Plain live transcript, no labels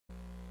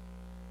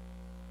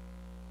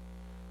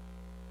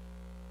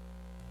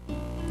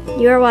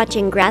You are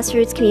watching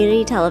Grassroots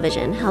Community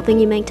Television, helping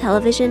you make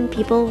television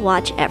people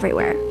watch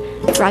everywhere.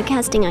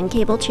 Broadcasting on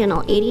cable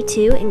channel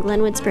 82 in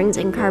Glenwood Springs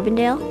and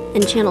Carbondale,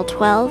 and channel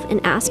 12 in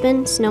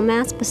Aspen,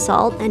 Snowmass,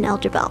 Basalt, and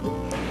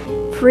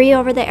Elderville. Free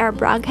over-the-air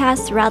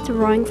broadcasts throughout the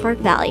Roaring Fork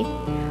Valley.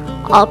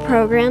 All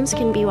programs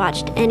can be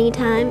watched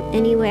anytime,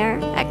 anywhere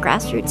at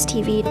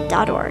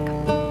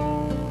grassrootstv.org.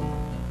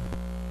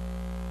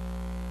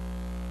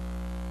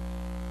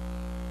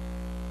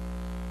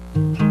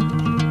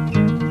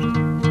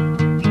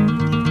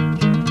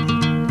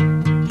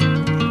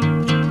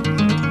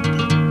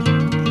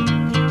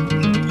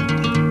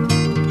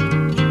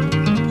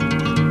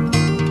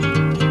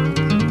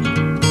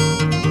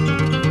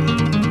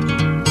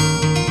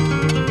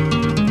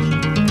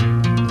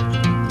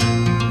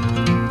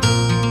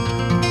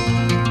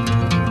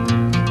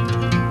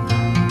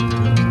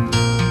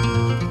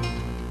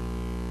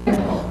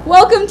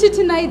 Welcome to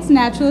tonight's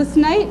Naturalist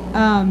Night.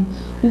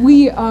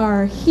 We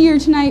are here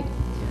tonight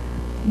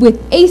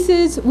with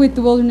ACES, with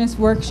the Wilderness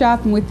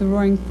Workshop, and with the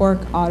Roaring Fork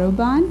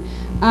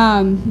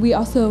Autobahn. We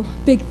also,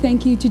 big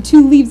thank you to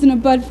Two Leaves and a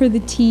Bud for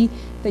the tea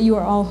that you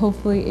are all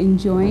hopefully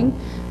enjoying.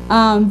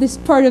 This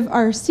part of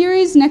our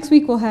series, next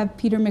week we'll have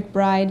Peter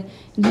McBride,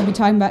 and he'll be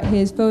talking about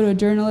his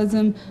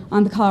photojournalism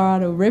on the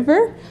Colorado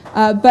River.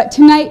 But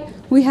tonight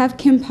we have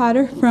Kim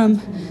Potter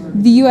from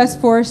the U.S.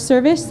 Forest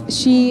Service.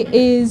 She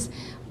is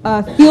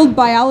a field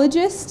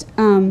biologist,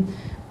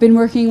 been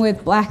working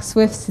with black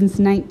swifts since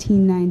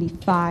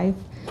 1995.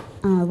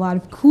 A lot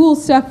of cool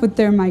stuff with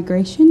their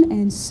migration,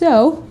 and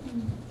so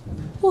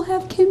we'll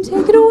have Kim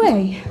take it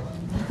away.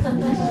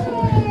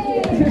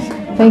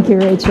 Thank you,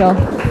 Rachel.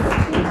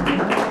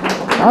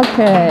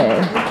 Okay.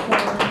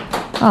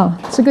 Oh,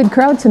 it's a good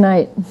crowd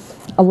tonight.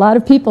 A lot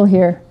of people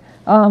here.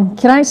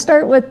 Can I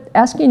start with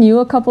asking you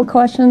a couple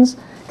questions?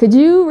 Could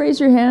you raise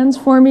your hands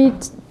for me?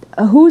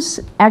 Who's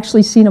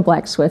actually seen a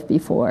black swift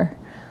before?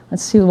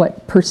 Let's see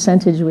what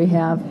percentage we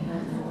have.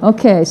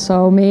 Okay,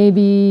 so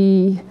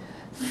maybe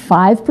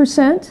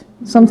 5%,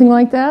 something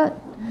like that?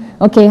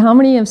 Okay, how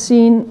many have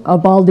seen a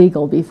bald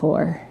eagle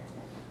before?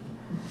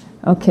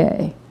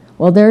 Okay,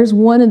 well, there's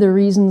one of the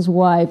reasons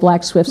why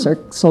black swifts are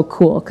so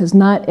cool, because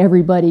not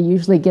everybody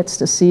usually gets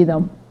to see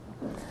them.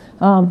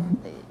 Can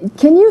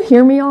you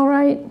hear me all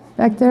right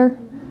back there?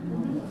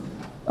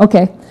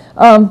 Okay,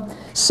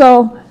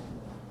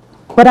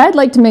 but I'd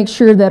like to make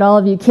sure that all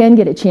of you can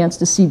get a chance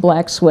to see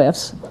black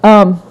swifts.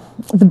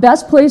 The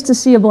best place to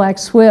see a black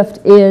swift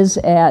is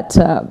at,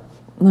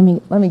 let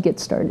me get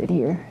started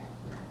here.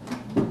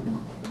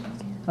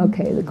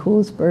 Okay, the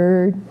coolest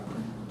bird.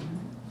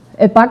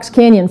 At Box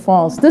Canyon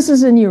Falls. This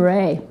is in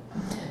Ouray.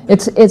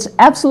 It's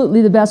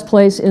absolutely the best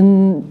place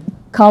in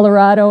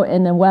Colorado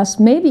and the West,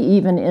 maybe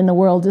even in the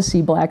world, to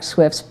see black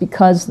swifts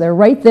because they're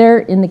right there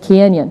in the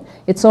canyon.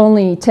 It's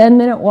only a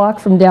 10-minute walk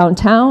from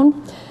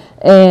downtown,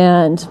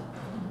 and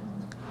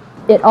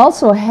it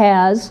also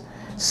has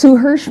Sue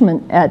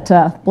Hirschman at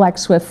Black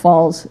Swift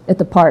Falls at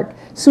the park.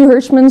 Sue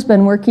Hirschman's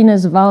been working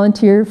as a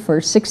volunteer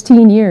for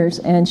 16 years,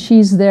 and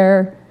she's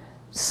there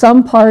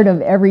some part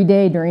of every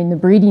day during the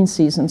breeding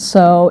season.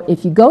 So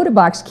if you go to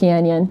Box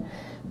Canyon,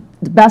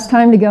 the best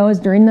time to go is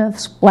during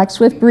the black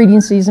swift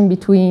breeding season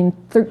between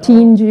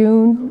 13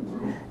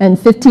 June and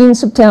 15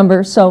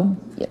 September, so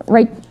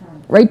right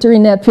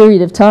during that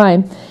period of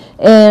time.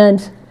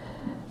 And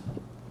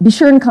be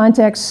sure and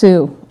contact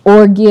Sue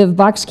or give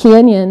Box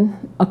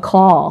Canyon a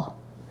call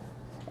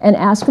and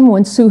ask them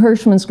when Sue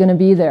Hirschman's going to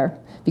be there,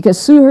 because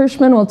Sue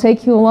Hirschman will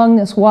take you along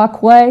this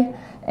walkway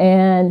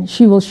and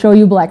she will show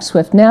you black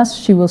swift nests,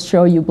 she will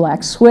show you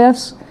black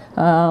swifts.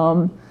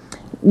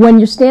 When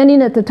you're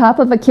standing at the top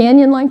of a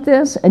canyon like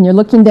this and you're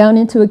looking down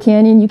into a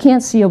canyon, you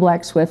can't see a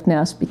black swift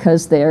nest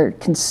because they're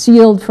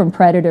concealed from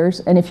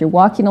predators, and if you're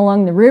walking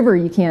along the river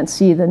you can't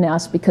see the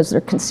nest because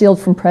they're concealed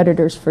from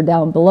predators for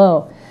down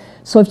below.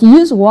 So if you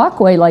use a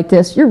walkway like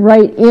this, you're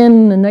right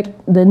in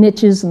the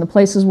niches and the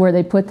places where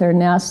they put their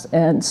nests,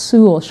 and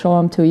Sue will show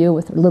them to you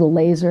with her little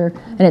laser,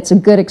 and it's a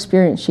good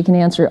experience. She can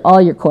answer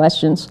all your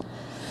questions.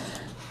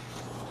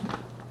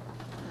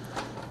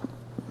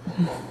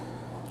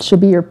 She'll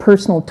be your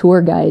personal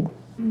tour guide.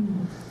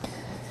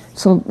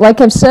 So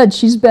like I've said,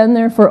 she's been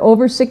there for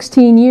over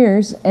 16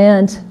 years,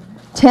 and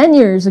 10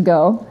 years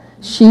ago,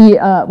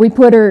 we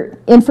put her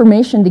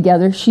information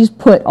together. She's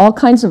put all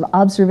kinds of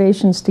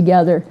observations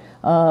together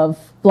of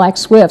black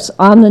swifts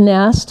on the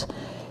nest.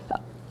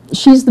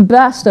 She's the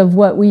best of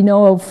what we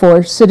know of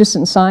for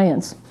citizen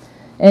science.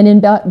 And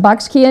in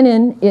Box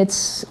Canyon,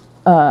 it's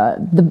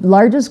the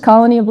largest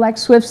colony of black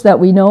swifts that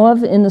we know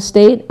of in the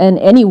state and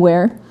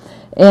anywhere.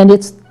 And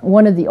it's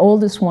one of the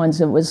oldest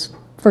ones. It was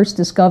first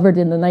discovered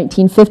in the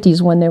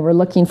 1950s when they were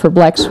looking for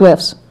black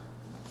swifts.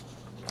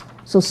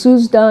 So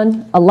Sue's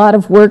done a lot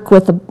of work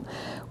with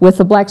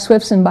the black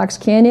swifts in Box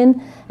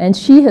Canyon, and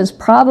she has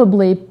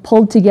probably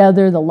pulled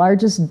together the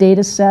largest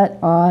data set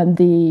on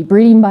the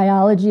breeding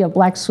biology of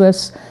black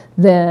swifts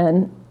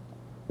that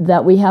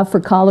we have for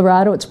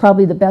Colorado. It's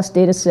probably the best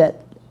data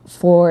set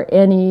for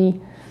any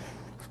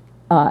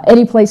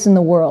place in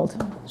the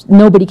world.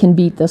 Nobody can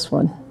beat this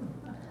one.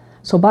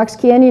 So Box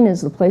Canyon is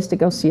the place to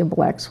go see a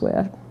black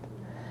swift.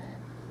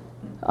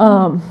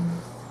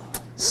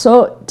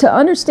 So to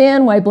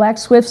understand why black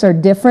swifts are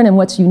different and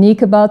what's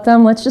unique about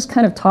them, let's just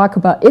kind of talk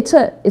about, it's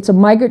a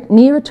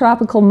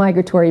neotropical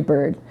migratory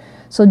bird.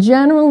 So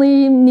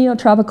generally,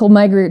 neotropical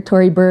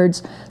migratory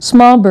birds,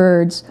 small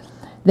birds,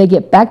 they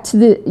get back to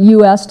the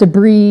U.S. to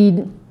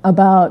breed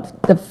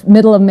about the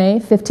middle of May,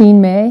 15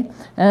 May,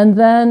 and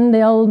then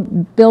they'll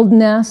build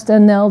nest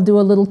and they'll do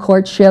a little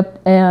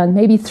courtship and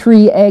maybe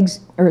 3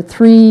 eggs or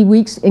 3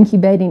 weeks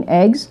incubating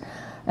eggs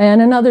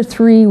and another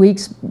 3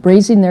 weeks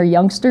raising their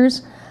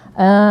youngsters,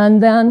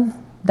 and then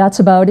that's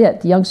about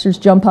it. The youngsters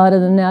jump out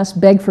of the nest,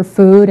 beg for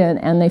food,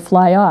 and they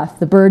fly off.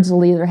 The birds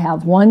will either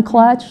have 1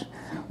 clutch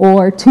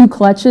or 2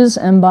 clutches,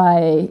 and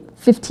by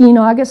 15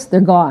 August,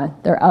 they're gone.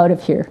 They're out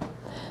of here.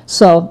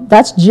 So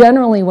that's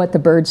generally what the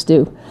birds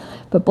do.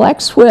 But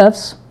black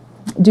swifts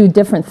do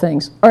different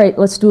things. All right,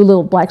 let's do a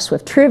little black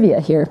swift trivia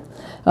here.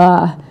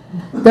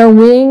 Their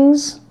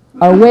wings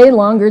are way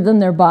longer than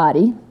their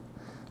body.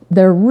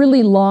 They're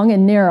really long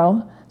and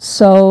narrow,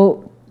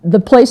 so the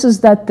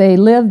places that they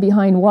live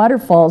behind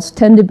waterfalls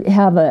tend to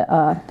have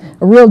a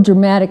real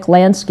dramatic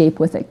landscape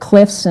with it,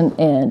 cliffs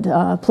and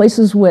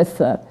places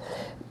with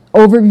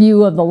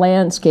overview of the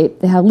landscape.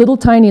 They have little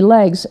tiny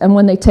legs, and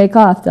when they take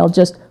off, they'll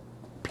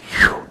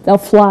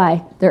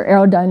fly. Their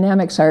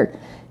aerodynamics are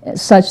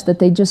such that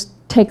they just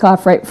take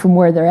off right from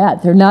where they're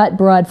at. They're not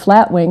broad,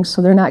 flat wings, so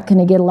they're not going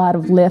to get a lot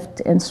of lift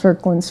and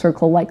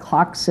circle like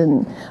hawks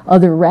and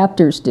other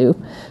raptors do.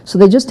 So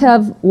they just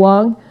have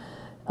long,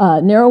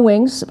 narrow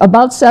wings,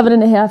 about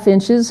 7.5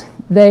 inches.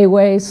 They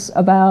weigh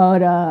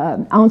about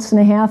 1.5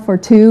 ounces or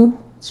 2,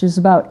 which is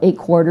about 8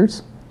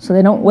 quarters. So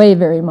they don't weigh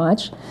very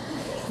much.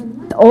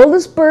 The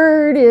oldest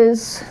bird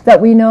that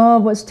we know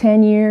of was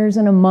 10 years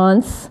and a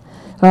month,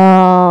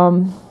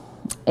 and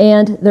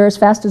they're as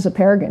fast as a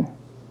peregrine.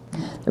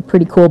 They're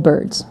pretty cool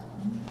birds.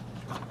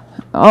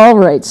 All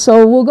right,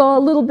 so we'll go a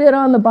little bit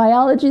on the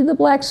biology of the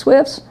black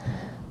swifts.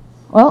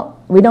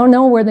 Well, we don't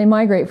know where they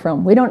migrate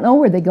from. We don't know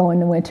where they go in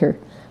the winter.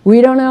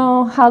 We don't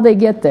know how they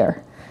get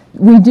there.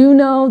 We do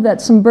know that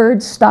some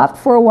birds stopped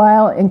for a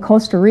while in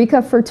Costa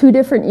Rica for 2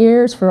 different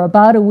years for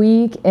about a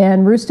week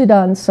and roosted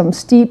on some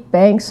steep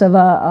banks of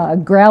a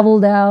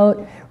graveled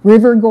out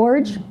river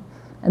gorge.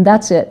 And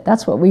that's it.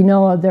 That's what we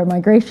know of their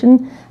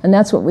migration, and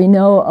that's what we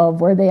know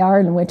of where they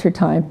are in the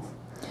wintertime.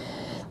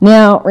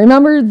 Now,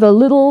 remember the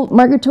little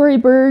migratory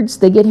birds,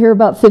 they get here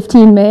about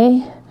 15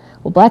 May.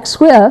 Well, black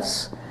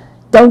swifts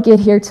don't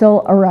get here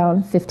till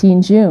around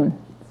 15 June.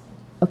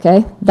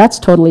 Okay, that's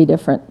totally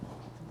different.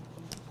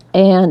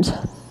 And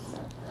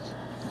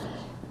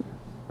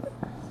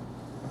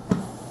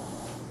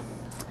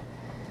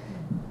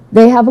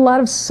they have a lot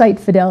of site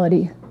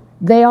fidelity.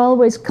 They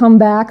always come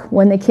back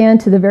when they can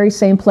to the very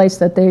same place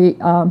that they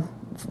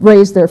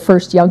raised their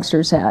first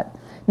youngsters at.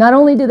 Not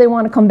only do they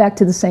want to come back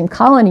to the same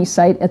colony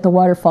site at the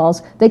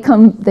waterfalls, they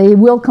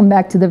will come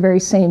back to the very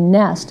same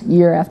nest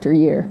year after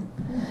year.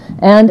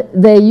 And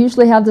they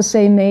usually have the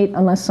same mate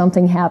unless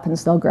something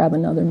happens, they'll grab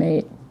another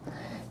mate.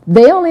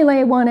 They only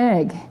lay 1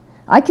 egg.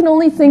 I can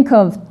only think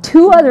of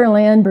 2 other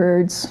land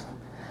birds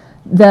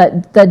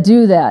that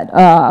do that.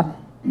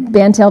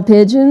 Band-tailed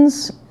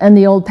pigeons and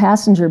the old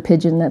passenger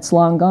pigeon that's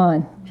long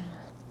gone.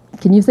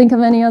 Can you think of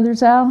any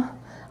others, Al?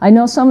 I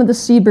know some of the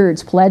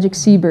seabirds, pelagic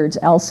seabirds,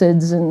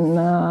 alcids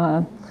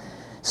and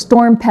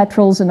storm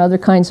petrels and other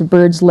kinds of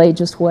birds lay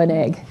just 1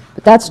 egg.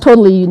 But that's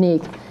totally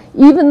unique.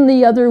 Even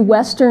the other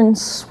western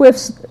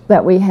swifts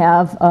that we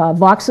have,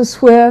 Voxa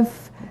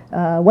swift,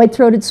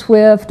 white-throated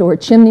swift, or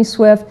chimney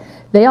swift,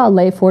 they all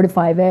lay 4 to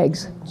 5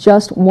 eggs.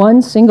 Just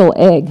 1 single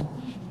egg.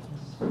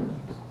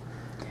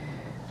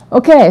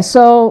 Okay,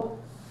 so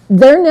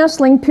their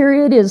nestling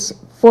period is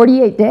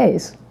 48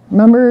 days.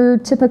 Remember,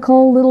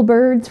 typical little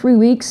bird, 3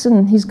 weeks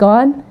and he's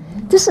gone?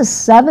 This is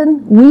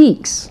 7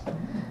 weeks.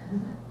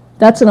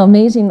 That's an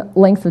amazing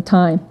length of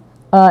time.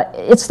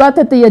 It's thought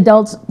that the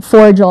adults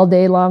forage all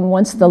day long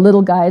once the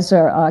little guys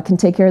can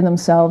take care of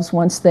themselves,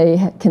 once they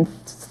can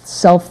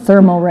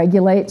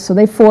self-thermoregulate. So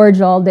they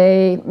forage all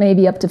day,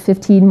 maybe up to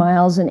 15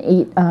 miles, and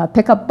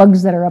pick up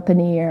bugs that are up in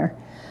the air,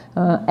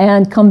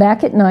 and come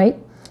back at night.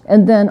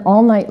 And then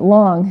all night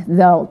long,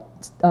 they'll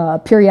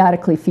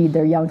periodically feed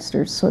their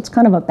youngsters. So it's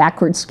kind of a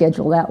backward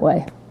schedule that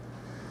way.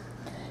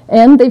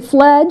 And they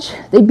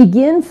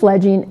begin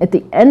fledging at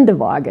the end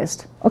of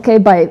August. Okay,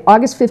 by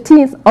August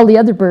 15th, all the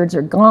other birds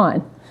are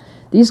gone.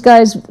 These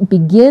guys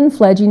begin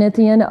fledging at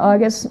the end of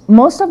August.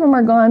 Most of them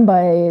are gone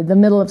by the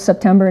middle of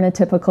September in a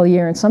typical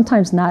year, and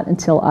sometimes not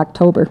until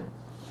October.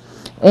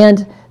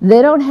 And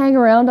they don't hang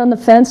around on the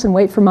fence and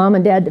wait for mom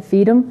and dad to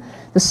feed them.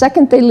 The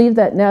second they leave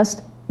that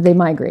nest, they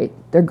migrate.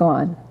 They're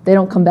gone. They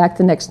don't come back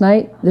the next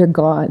night. They're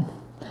gone.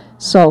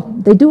 So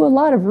they do a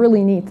lot of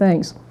really neat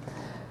things.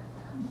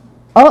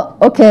 Oh,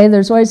 okay,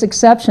 there's always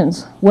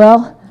exceptions.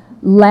 Well,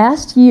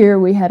 last year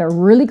we had a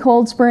really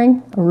cold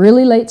spring, a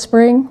really late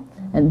spring,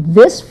 and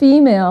this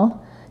female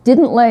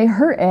didn't lay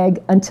her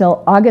egg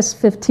until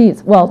August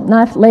 15th. Well,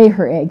 not lay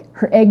her egg.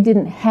 Her egg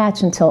didn't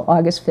hatch until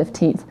August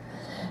 15th.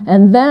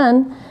 And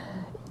then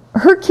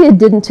Her kid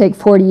didn't take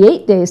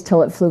 48 days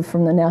till it flew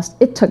from the nest.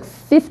 It took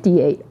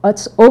 58.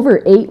 It's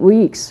over 8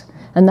 weeks,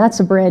 and that's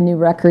a brand new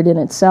record in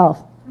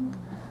itself.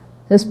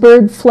 This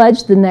bird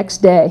fledged the next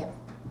day,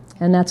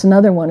 and that's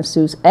another one of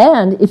Sue's.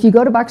 And if you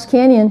go to Box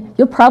Canyon,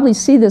 you'll probably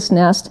see this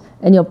nest,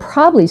 and you'll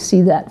probably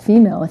see that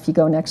female if you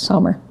go next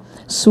summer.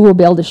 Sue will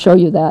be able to show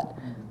you that.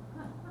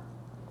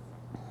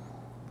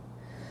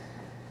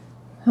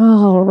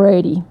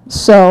 Alrighty,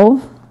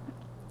 so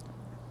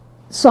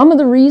some of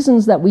the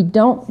reasons that we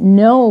don't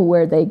know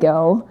where they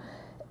go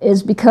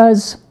is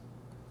because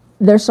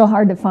they're so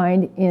hard to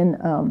find in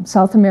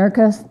South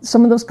America.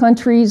 Some of those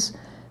countries,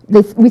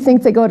 we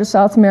think they go to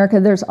South America.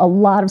 There's a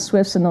lot of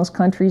swifts in those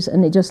countries,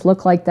 and they just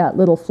look like that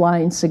little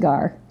flying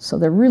cigar. So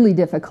they're really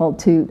difficult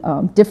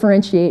to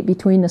differentiate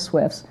between the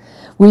swifts.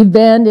 We've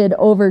banded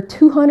over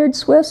 200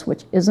 swifts,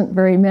 which isn't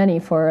very many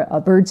for a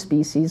bird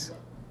species.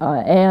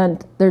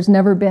 And there's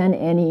never been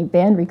any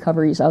band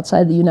recoveries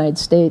outside the United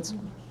States.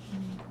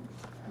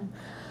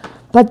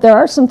 But there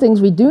are some things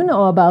we do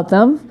know about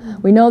them.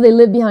 We know they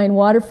live behind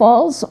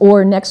waterfalls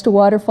or next to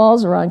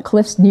waterfalls or on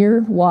cliffs near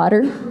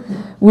water.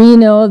 We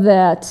know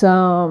that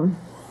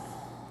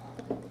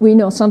we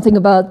know something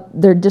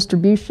about their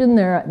distribution.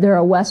 They're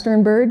a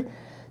western bird.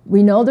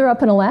 We know they're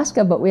up in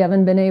Alaska, but we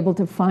haven't been able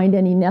to find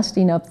any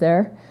nesting up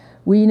there.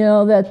 We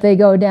know that they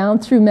go down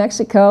through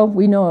Mexico.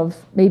 We know of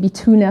maybe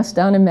 2 nests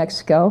down in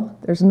Mexico.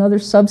 There's another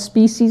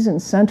subspecies in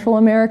Central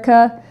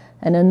America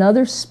and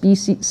another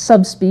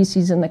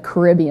subspecies in the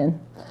Caribbean.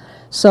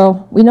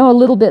 So we know a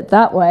little bit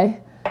that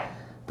way,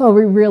 but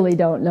we really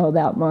don't know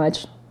that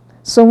much.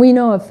 So we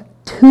know of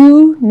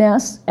 2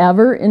 nests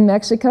ever in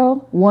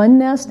Mexico, 1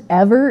 nest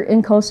ever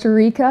in Costa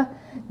Rica,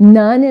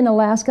 none in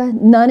Alaska,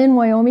 none in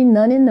Wyoming,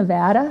 none in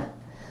Nevada.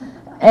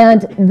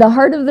 And the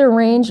heart of their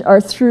range are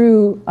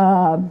through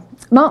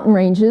mountain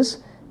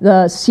ranges,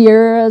 the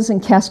Sierras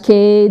and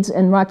Cascades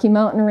and Rocky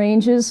Mountain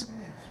ranges.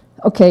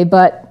 Okay,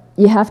 but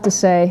you have to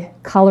say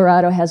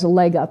Colorado has a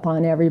leg up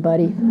on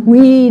everybody.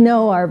 We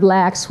know our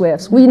black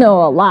swifts. We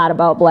know a lot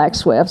about black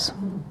swifts.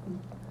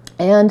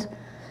 And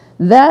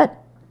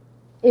that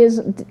is,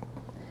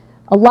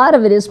 a lot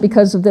of it is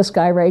because of this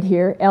guy right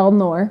here, Al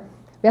Noor.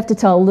 We have to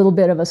tell a little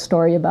bit of a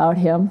story about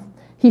him.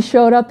 He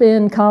showed up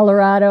in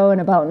Colorado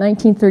in about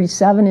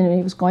 1937, and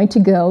he was going to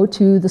go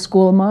to the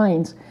School of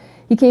Mines.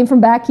 He came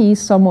from back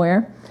east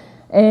somewhere,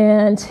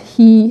 and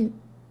he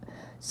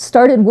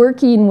started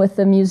working with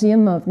the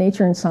Museum of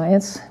Nature and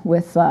Science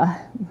with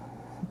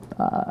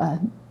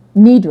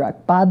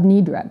Niedruck, Bob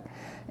Niedruck.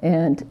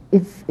 And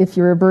if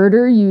you're a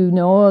birder, you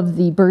know of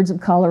the Birds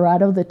of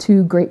Colorado, the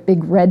 2 great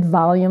big red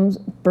volumes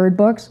bird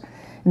books.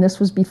 And this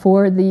was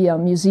before the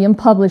museum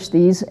published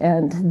these,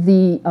 and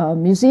the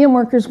museum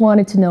workers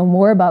wanted to know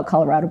more about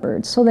Colorado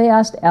birds. So they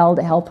asked Al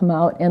to help him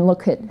out and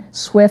look at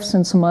swifts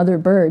and some other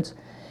birds.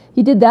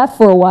 He did that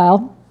for a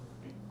while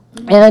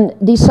and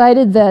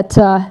decided that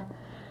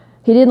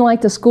he didn't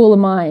like the School of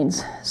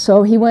Mines.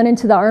 So he went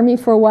into the Army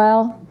for a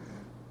while.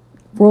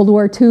 World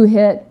War II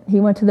hit. He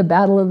went to the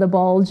Battle of the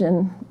Bulge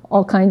and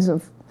all kinds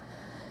of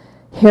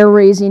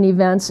hair-raising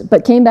events,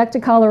 but came back to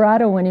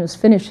Colorado when he was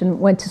finished and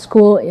went to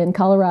school in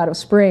Colorado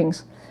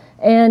Springs.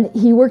 And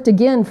he worked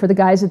again for the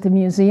guys at the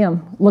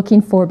museum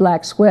looking for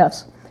black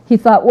swifts. He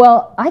thought,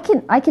 well, I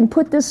can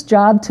put this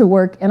job to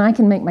work and I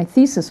can make my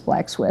thesis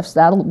black swifts.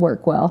 That'll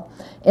work well.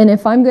 And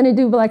if I'm going to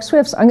do black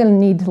swifts, I'm going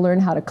to need to learn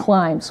how to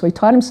climb. So he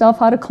taught himself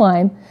how to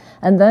climb.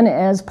 And then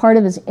as part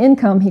of his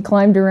income, he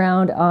climbed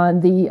around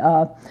on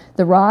the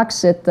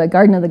rocks at the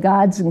Garden of the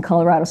Gods in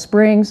Colorado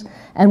Springs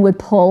and would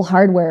pull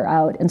hardware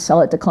out and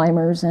sell it to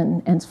climbers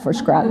and for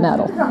scrap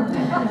metal.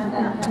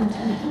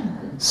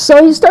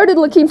 So he started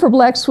looking for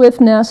black swift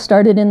nests,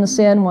 started in the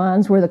San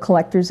Juans where the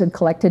collectors had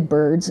collected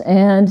birds,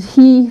 and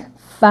he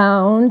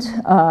found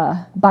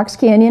Box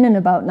Canyon in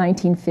about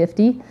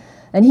 1950,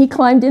 and he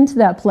climbed into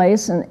that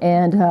place,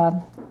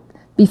 and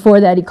before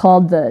that he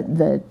called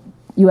the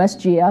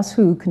USGS,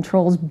 who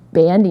controls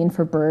banding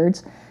for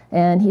birds,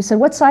 and he said,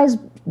 what size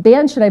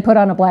band should I put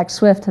on a black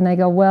swift? And I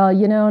go, well,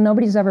 you know,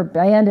 nobody's ever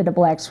banded a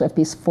black swift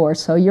before,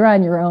 so you're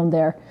on your own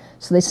there.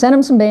 So they sent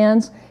him some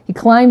bands. He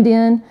climbed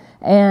in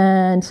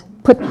and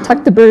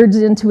tucked the birds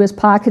into his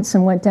pockets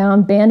and went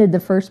down, banded the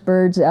first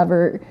birds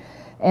ever,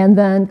 and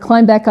then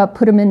climbed back up,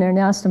 put them in their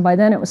nest, and by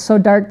then it was so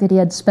dark that he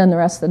had to spend the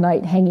rest of the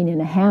night hanging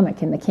in a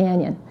hammock in the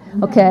canyon,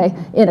 okay,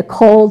 in a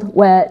cold,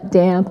 wet,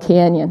 damp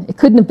canyon. It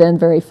couldn't have been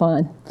very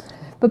fun.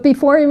 But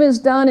before he was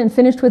done and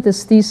finished with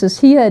his thesis,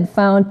 he had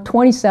found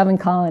 27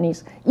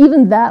 colonies.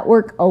 Even that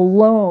work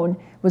alone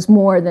was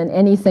more than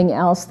anything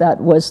else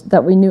that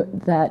we knew.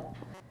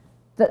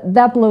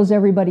 That blows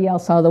everybody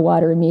else out of the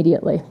water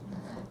immediately.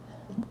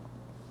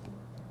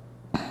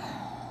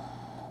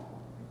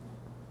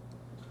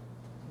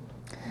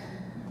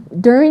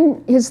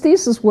 During his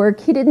thesis work,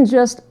 he didn't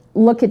just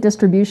look at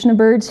distribution of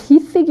birds. He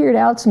figured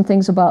out some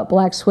things about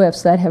black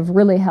swifts that have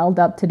really held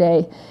up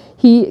today.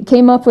 He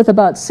came up with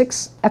about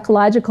 6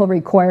 ecological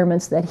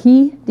requirements that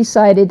he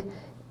decided,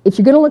 if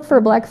you're going to look for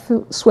a black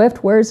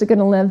swift, where is it going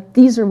to live?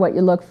 These are what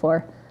you look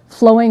for.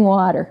 flowing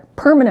water,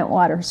 permanent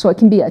water. So it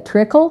can be a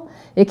trickle,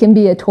 it can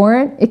be a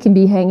torrent, it can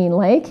be hanging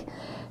lake,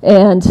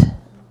 and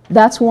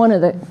that's one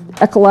of the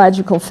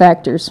ecological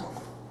factors.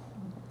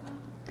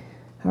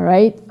 All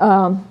right,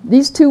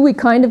 these two we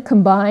kind of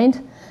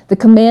combined. The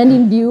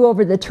commanding view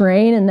over the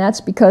terrain, and that's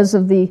because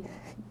of the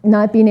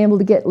not being able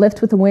to get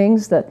lift with the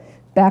wings that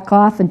back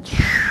off and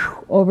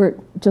over,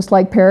 just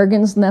like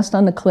peregrines nest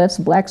on the cliffs.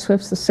 Black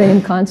swifts, the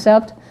same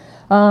concept.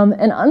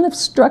 And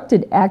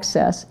unobstructed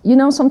access. You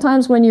know,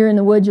 sometimes when you're in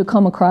the woods, you'll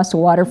come across a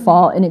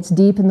waterfall and it's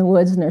deep in the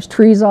woods and there's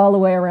trees all the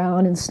way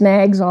around and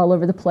snags all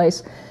over the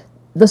place.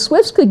 The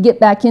swifts could get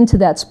back into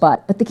that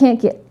spot, but they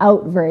can't get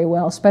out very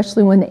well,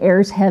 especially when the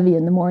air is heavy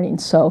in the morning.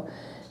 So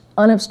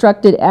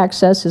unobstructed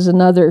access is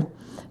another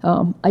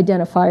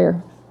identifier.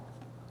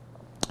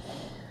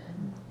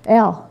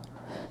 Al,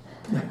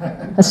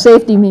 a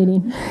safety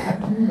meeting.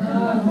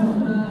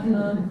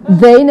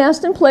 They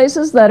nest in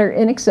places that are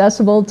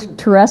inaccessible to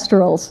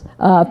terrestrials,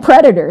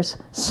 predators.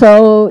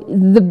 So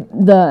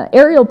the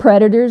aerial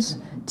predators,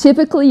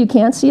 typically you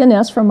can't see a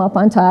nest from up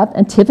on top,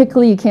 and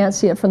typically you can't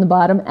see it from the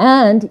bottom,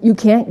 and you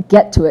can't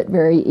get to it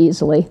very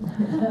easily.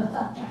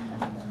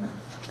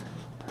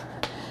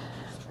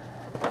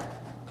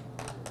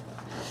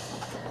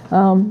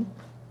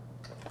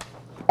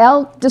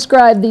 Al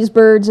described these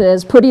birds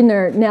as putting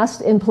their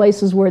nest in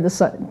places where the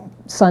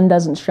sun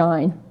doesn't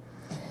shine.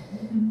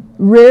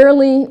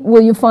 Rarely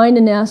will you find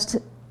a nest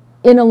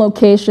in a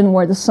location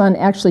where the sun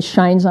actually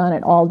shines on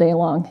it all day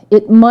long.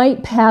 It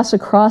might pass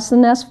across the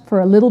nest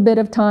for a little bit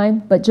of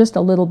time, but just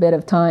a little bit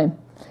of time.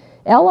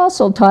 Al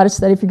also taught us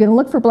that if you're going to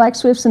look for black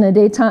swifts in the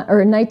daytime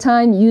or at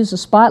nighttime, use a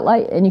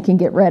spotlight and you can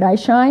get red eye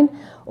shine.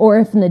 Or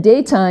if in the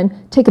daytime,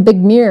 take a big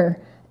mirror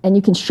and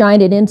you can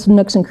shine it into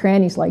nooks and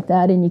crannies like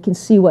that and you can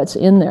see what's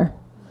in there.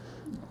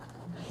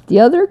 The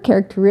other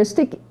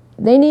characteristic,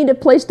 they need a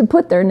place to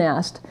put their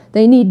nest.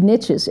 They need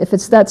niches. If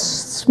it's that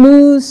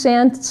smooth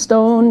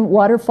sandstone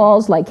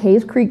waterfalls like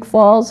Hayes Creek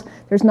Falls,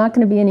 there's not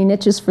going to be any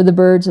niches for the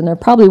birds and there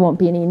probably won't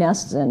be any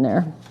nests in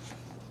there.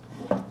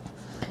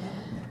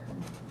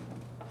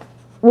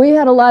 We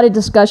had a lot of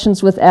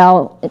discussions with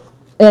Al,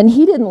 and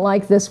he didn't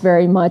like this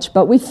very much,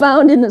 but we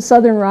found in the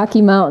southern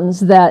Rocky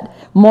Mountains that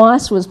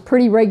moss was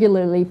pretty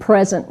regularly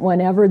present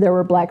whenever there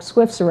were black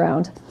swifts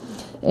around.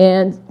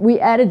 And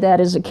we added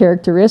that as a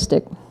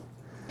characteristic.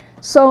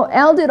 So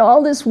Al did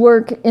all this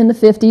work in the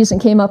 50s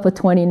and came up with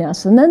 20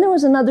 nests. And then there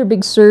was another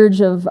big surge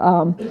of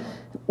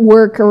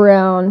work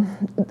around,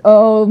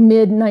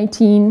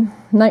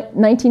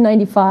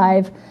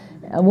 mid-1995,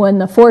 when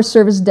the Forest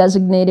Service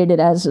designated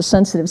it as a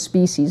sensitive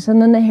species. And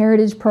then the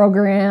Heritage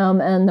Program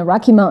and the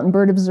Rocky Mountain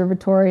Bird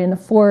Observatory and the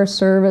Forest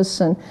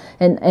Service and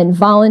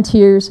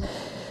volunteers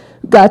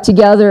got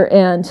together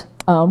and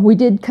we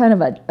did kind of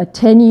a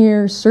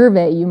 10-year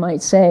survey, you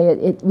might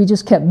say. We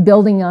just kept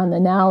building on the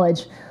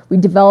knowledge. We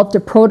developed a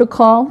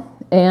protocol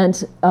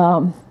and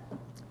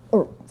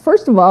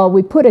first of all,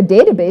 we put a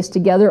database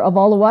together of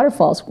all the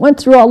waterfalls, went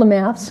through all the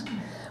maps,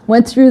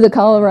 went through the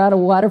Colorado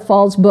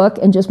Waterfalls book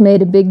and just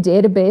made a big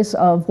database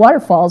of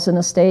waterfalls in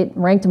the state,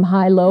 ranked them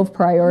high, low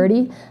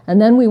priority,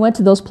 and then we went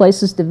to those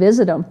places to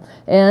visit them.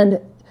 And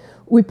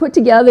we put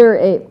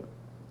together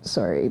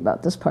sorry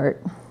about this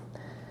part,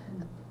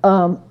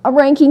 a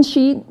ranking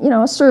sheet,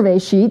 a survey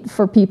sheet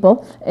for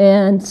people,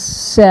 and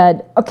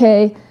said,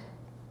 okay,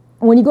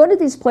 when you go to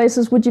these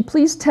places, would you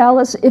please tell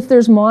us if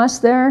there's moss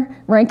there,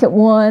 rank it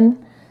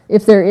 1.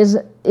 If there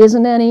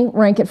isn't any,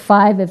 rank it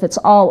 5 if it's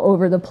all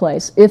over the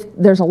place. If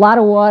there's a lot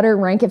of water,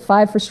 rank it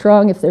 5 for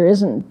strong. If there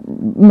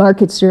isn't,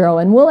 mark it 0.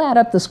 And we'll add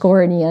up the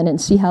score in the end and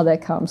see how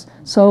that comes.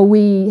 So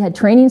we had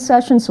training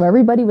sessions, so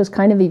everybody was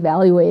kind of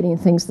evaluating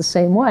things the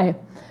same way.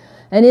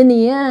 And in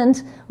the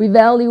end, we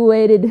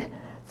evaluated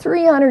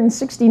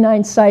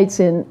 369 sites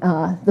in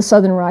the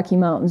southern Rocky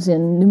Mountains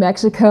in New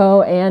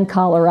Mexico and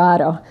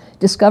Colorado.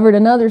 Discovered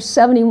another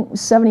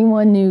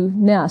 71 new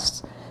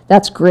nests.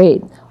 That's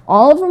great.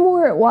 All of them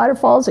were at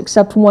waterfalls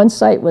except one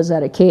site was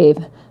at a cave.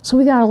 So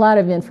we got a lot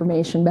of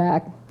information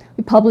back.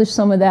 We published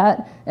some of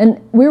that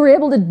and we were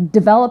able to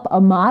develop a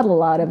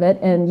model out of it,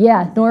 and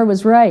yeah, Nora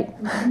was right.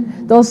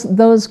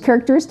 Those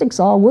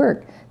characteristics all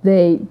work.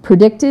 They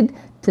predicted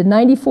to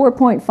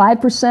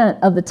 94.5%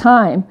 of the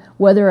time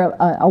whether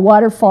a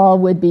waterfall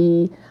would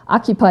be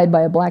occupied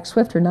by a black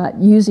swift or not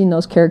using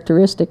those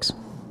characteristics.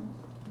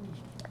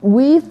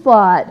 We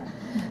thought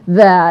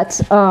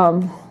that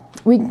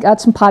we got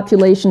some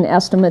population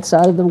estimates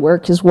out of the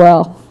work as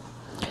well.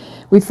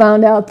 We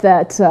found out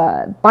that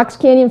Box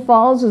Canyon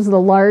Falls is the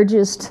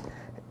largest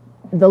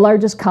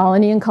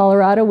colony in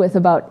Colorado with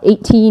about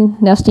 18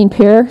 nesting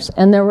pairs,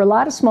 and there were a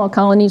lot of small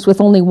colonies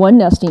with only 1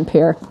 nesting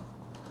pair.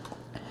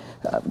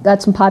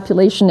 Got some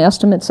population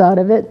estimates out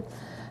of it.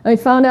 And we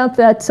found out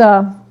that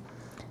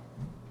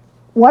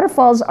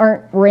waterfalls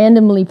aren't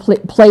randomly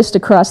placed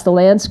across the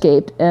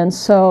landscape, and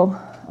so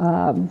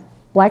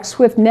black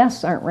swift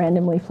nests aren't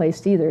randomly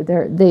placed either.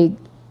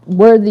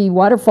 Where the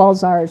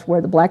waterfalls are is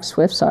where the black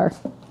swifts are.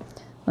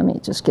 Let me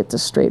just get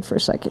this straight for a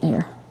second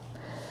here.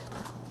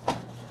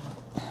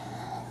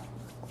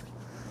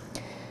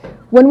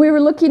 when we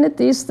were looking at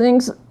these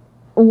things,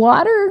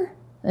 water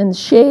and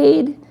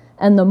shade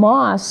and the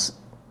moss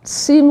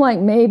seemed like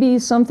maybe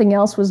something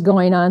else was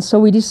going on. So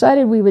we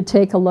decided we would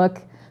take a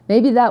look.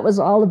 Maybe that was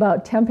all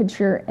about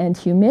temperature and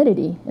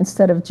humidity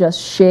instead of just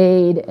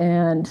shade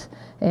and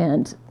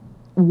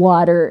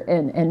water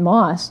and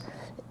moss.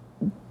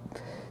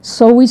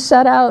 So we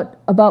set out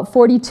about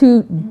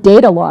 42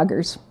 data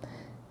loggers.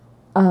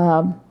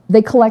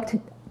 They collect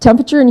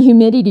temperature and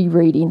humidity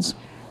readings.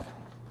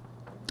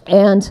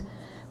 And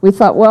we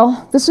thought,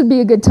 well, this would be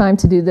a good time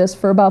to do this.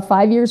 For about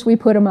 5 years, we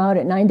put them out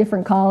at 9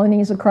 different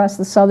colonies across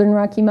the southern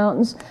Rocky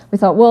Mountains. We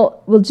thought,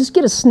 well, we'll just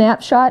get a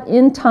snapshot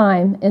in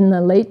time in the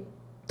late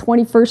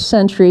 21st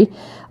century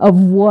of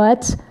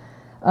what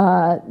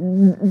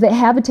the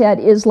habitat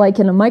is like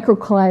in a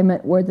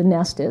microclimate where the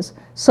nest is.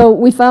 So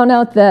we found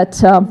out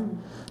that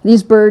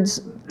these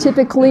birds,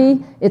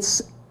 typically,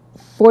 it's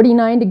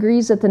 49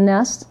 degrees at the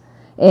nest,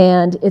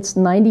 and it's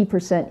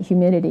 90%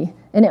 humidity.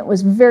 And it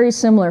was very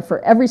similar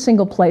for every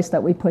single place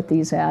that we put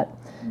these at.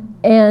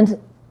 And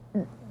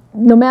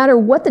no matter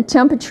what the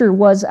temperature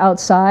was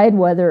outside,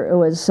 whether it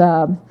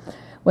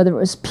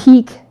was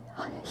peak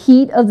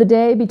heat of the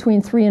day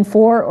between 3 and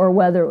 4, or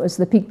whether it was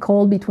the peak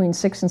cold between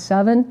 6 and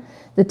 7,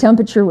 the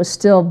temperature was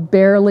still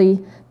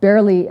barely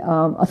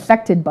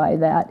affected by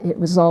that. It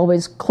was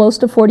always close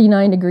to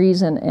 49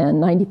 degrees and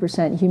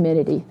 90%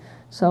 humidity.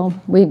 So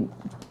we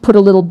put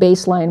a little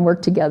baseline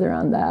work together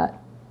on that.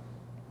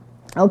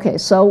 Okay,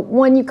 so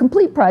when you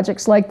complete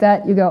projects like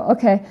that, you go,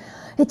 okay,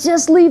 it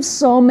just leaves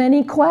so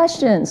many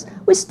questions.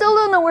 We still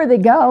don't know where they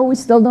go. We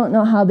still don't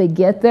know how they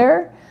get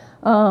there.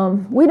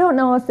 We don't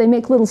know if they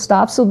make little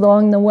stops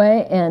along the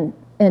way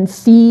and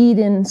feed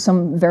in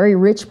some very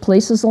rich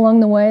places along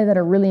the way that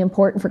are really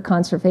important for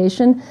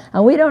conservation.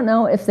 And we don't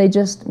know if they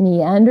just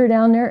meander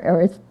down there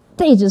or if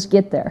they just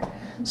get there.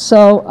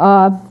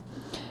 So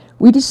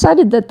we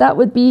decided that that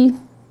would be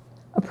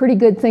a pretty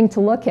good thing to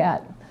look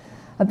at.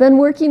 I've been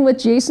working with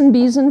Jason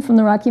Beeson from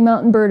the Rocky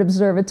Mountain Bird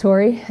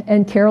Observatory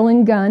and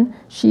Carolyn Gunn.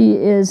 She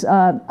is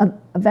a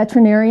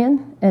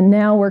veterinarian and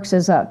now works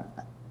as a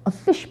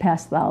fish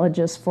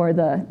pathologist for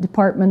the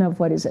Department of,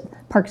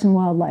 Parks and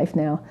Wildlife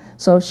now.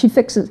 So she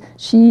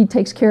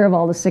takes care of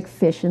all the sick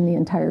fish in the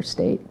entire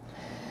state.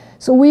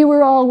 So we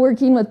were all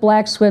working with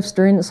black swifts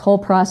during this whole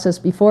process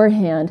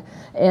beforehand,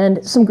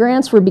 and some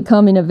grants were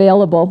becoming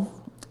available.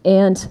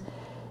 And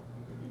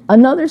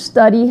another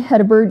study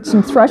had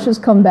some thrushes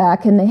come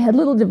back, and they had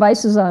little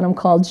devices on them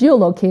called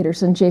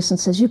geolocators. And Jason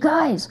says, you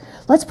guys,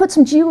 let's put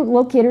some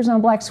geolocators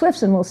on black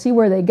swifts and we'll see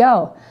where they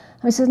go.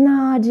 I said,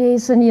 nah,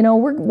 Jason,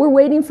 we're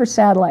waiting for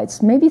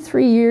satellites. Maybe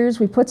 3 years,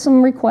 we put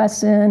some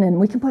requests in and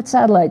we can put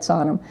satellites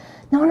on them.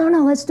 No,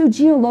 let's do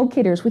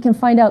geolocators. We can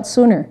find out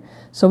sooner.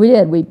 So we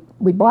did.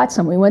 We bought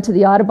some. We went to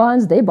the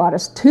Audubons. They bought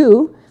us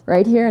 2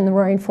 right here in the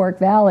Roaring Fork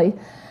Valley.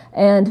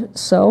 And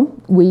so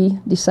we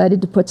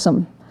decided to put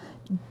some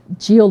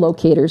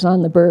geolocators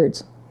on the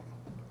birds.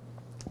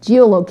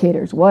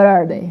 Geolocators, what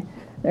are they?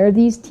 They're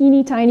these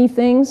teeny tiny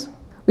things.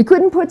 We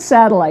couldn't put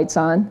satellites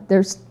on.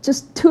 They're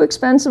just too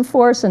expensive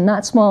for us and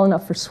not small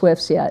enough for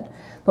swifts yet.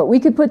 But we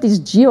could put these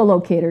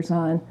geolocators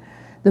on.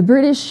 The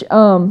British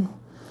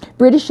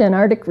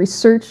Antarctic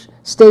Research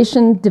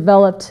Station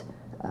developed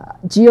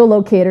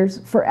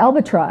geolocators for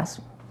albatross.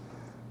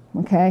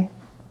 Okay,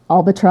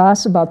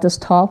 albatross about this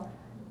tall.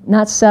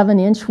 Not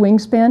 7-inch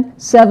wingspan,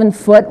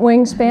 7-foot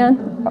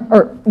wingspan,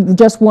 or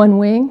just one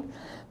wing.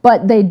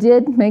 But they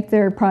did make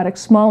their product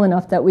small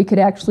enough that we could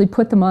actually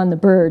put them on the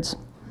birds.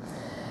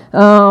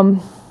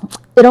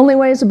 It only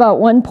weighs about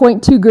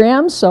 1.2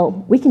 grams,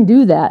 so we can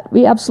do that.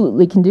 We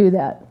absolutely can do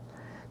that.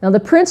 Now the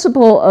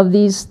principle of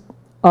these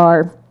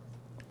are,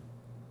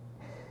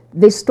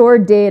 they store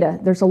data.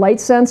 There's a light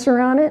sensor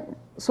on it,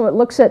 so it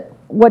looks at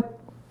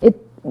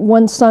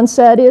when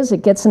sunset is,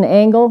 it gets an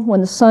angle.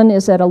 When the sun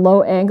is at a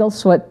low angle,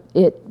 so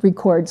it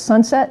records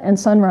sunset and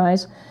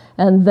sunrise,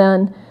 and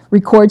then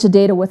records the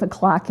data with a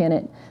clock in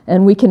it.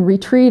 And we can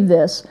retrieve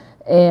this,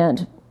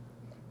 and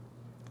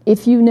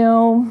if you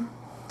know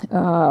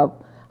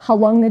how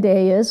long the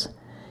day is,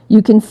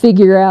 you can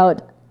figure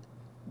out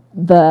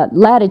the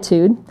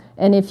latitude,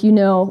 and if you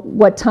know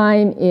what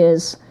time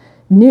is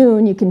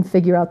noon, you can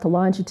figure out the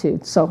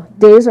longitude. So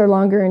days are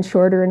longer and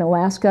shorter in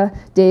Alaska.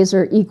 Days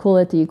are equal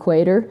at the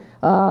equator.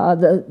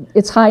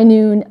 It's high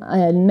noon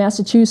in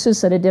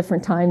Massachusetts at a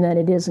different time than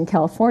it is in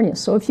California.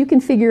 So if you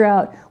can figure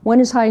out when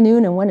is high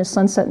noon and when is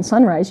sunset and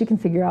sunrise, you can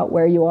figure out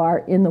where you are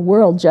in the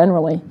world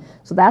generally.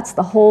 So that's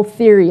the whole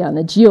theory on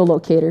the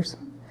geolocators.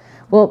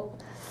 Well,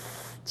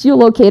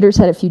 geolocators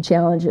had a few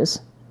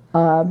challenges.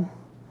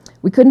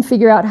 We couldn't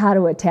figure out how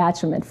to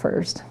attach them at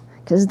first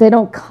because they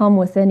don't come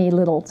with any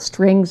little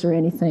strings or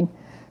anything.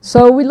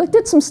 So we looked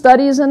at some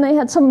studies and they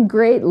had some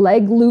great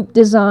leg loop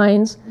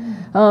designs.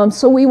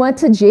 So we went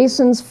to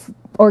Jason's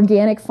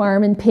organic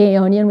farm in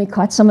Paonia and we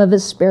caught some of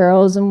his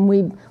sparrows and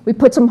we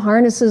put some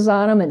harnesses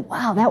on them, and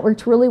wow, that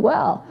worked really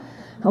well.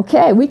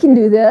 Okay, we can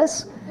do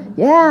this.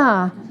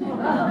 Yeah,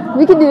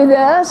 we can do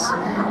this.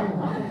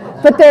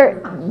 But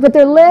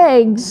their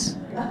legs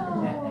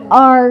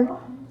are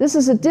this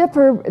is a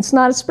dipper, it's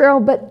not a sparrow,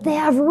 but they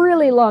have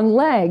really long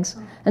legs.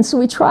 And so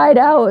we tried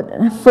out,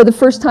 for the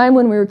first time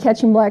when we were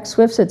catching black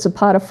swifts at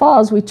Zapata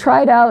Falls, we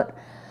tried out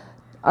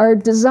our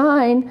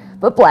design,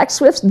 but black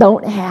swifts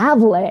don't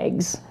have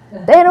legs.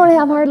 They don't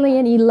have hardly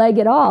any leg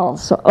at all.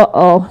 So,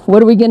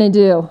 what are we going to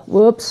do?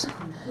 Whoops.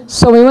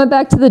 So we went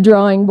back to the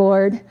drawing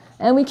board,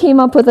 and we came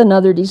up with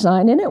another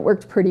design, and it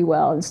worked pretty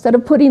well. Instead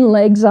of putting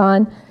legs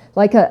on,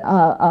 like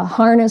a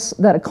harness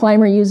that a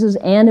climber uses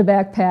and a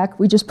backpack,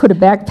 we just put a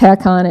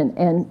backpack on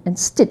and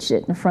stitch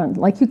it in front,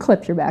 like you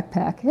clip your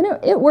backpack. And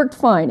it worked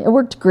fine. It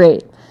worked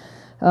great.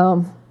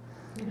 Of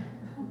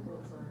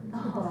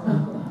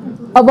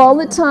all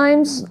the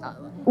times,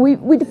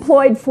 we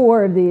deployed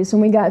 4 of these,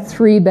 and we got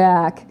 3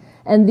 back.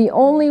 And the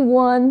only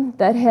one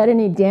that had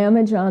any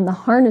damage on the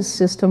harness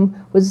system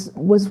was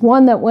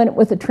one that went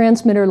with a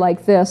transmitter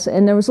like this,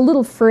 and there was a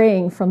little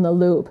fraying from the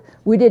loop.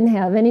 We didn't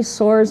have any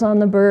sores on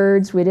the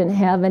birds. We didn't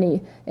have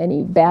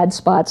any bad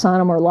spots on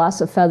them or loss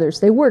of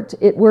feathers. It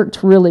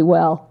worked really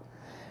well.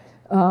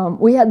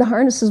 We had the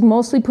harnesses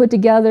mostly put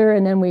together,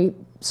 and then we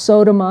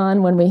sewed them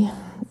on when we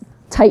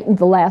tightened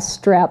the last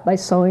strap by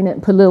sewing it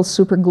and put a little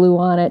super glue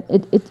on it.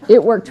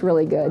 It worked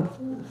really good.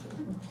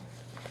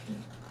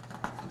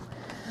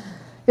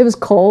 It was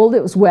cold,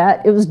 it was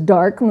wet, it was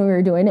dark when we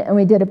were doing it, and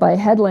we did it by a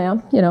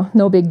headlamp, you know,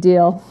 no big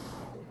deal.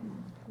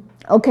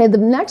 Okay, the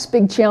next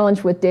big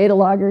challenge with data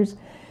loggers,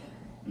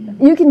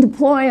 you can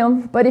deploy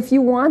them, but if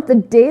you want the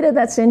data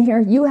that's in here,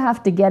 you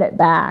have to get it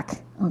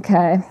back,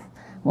 okay?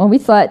 Well, we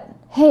thought,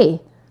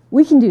 hey,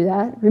 we can do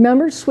that.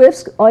 Remember,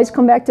 swifts always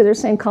come back to their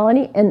same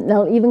colony, and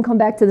they'll even come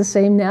back to the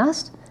same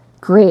nest.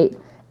 Great.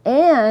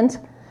 And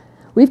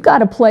we've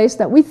got a place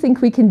that we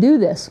think we can do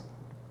this.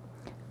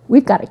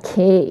 We've got a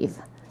cave.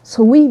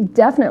 So we've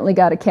definitely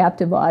got a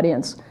captive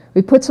audience.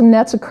 We put some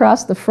nets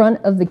across the front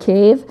of the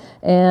cave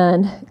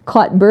and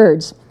caught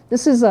birds.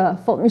 This is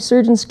a Fulton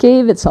Resurgence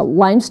cave. It's a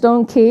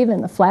limestone cave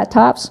in the flat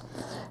tops.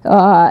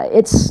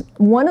 It's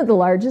one of the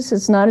largest.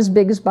 It's not as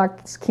big as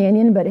Box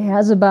Canyon, but it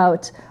has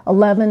about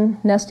 11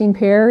 nesting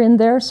pair in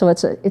there, so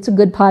it's a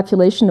good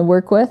population to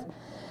work with.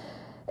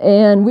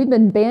 And we've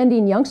been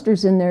banding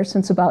youngsters in there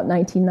since about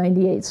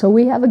 1998, so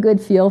we have a good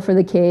feel for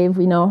the cave.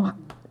 We know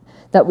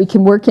that we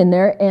can work in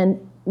there, and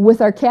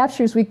with our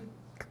captures, we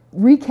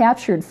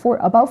recaptured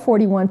about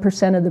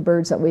 41% of the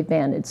birds that we've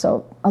banded.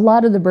 So a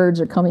lot of the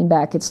birds are coming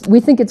back. We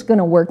think it's going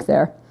to work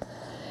there.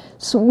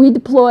 So we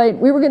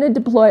were going to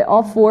deploy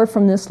all 4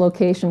 from this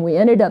location. We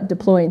ended up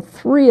deploying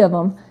 3 of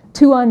them,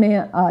 2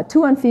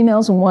 on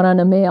females and 1 on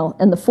a male.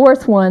 And the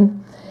 4th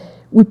one,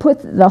 we put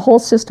the whole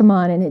system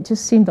on, and it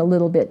just seemed a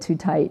little bit too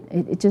tight.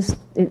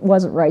 It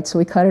wasn't right, so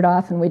we cut it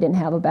off, and we didn't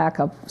have a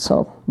backup.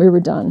 So we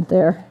were done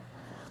there.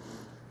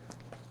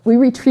 We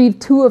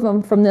retrieved 2 of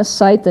them from this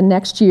site the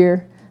next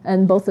year,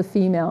 and both the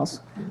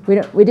females. We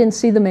didn't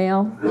see the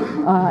male.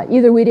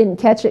 Either we didn't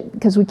catch it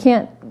because we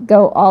can't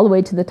go all the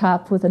way to the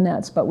top with the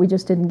nets, but we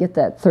just didn't get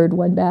that 3rd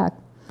one back.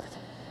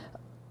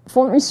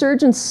 Fulton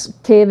Resurgence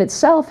Cave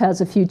itself has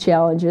a few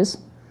challenges.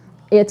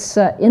 It's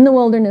in the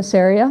wilderness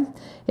area.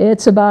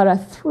 It's about a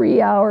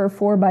 3-hour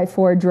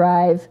 4x4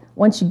 drive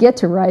once you get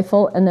to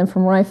Rifle, and then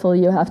from Rifle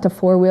you have to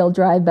 4-wheel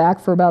drive back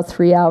for about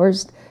 3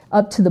 hours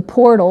up to the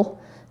portal.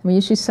 We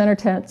usually center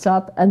tents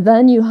up, and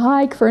then you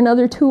hike for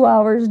another 2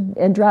 hours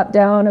and drop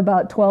down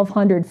about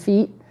 1,200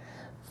 feet.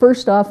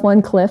 First off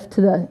one cliff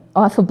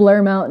off of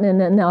Blair Mountain,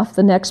 and then off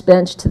the next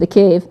bench to the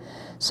cave.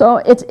 So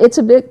it's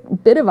a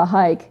bit of a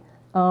hike.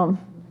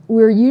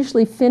 We're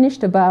usually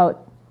finished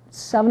about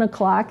 7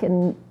 o'clock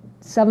and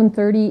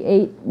 7:30,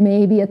 8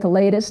 maybe at the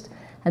latest,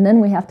 and then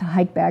we have to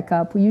hike back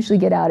up. We usually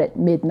get out at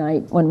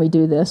midnight when we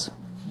do this.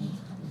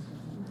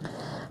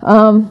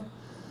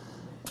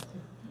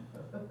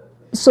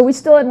 So we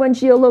still had one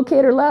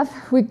geolocator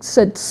left. We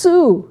said,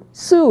 Sue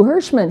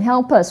Hirschman,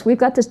 help us. We've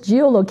got this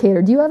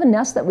geolocator. Do you have a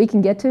nest that we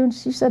can get to? And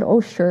she said,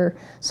 oh, sure.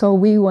 So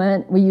we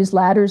used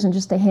ladders and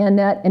just a hand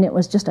net, and it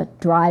was just a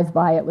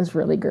drive-by. It was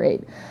really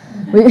great.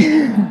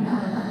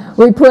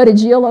 We put a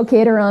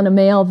geolocator on a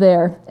male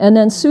there. And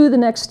then Sue the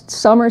next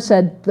summer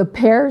said, the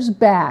pair's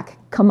back.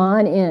 Come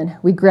on in.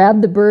 We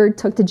grabbed the bird,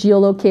 took the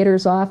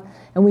geolocators off,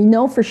 and we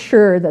know for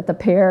sure that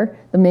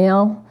the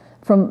male,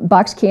 from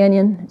Box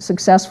Canyon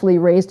successfully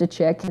raised a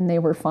chick, and they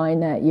were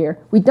fine that year.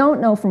 We don't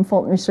know from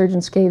Fulton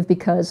Resurgence Cave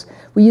because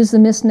we use the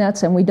mist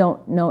nets, and we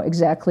don't know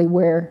exactly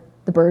where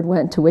the bird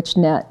went to which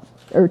net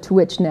or to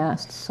which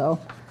nest. So,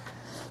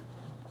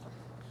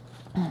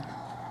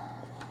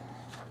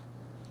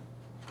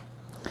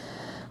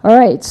 all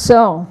right.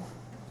 So,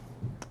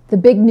 the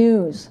big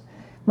news.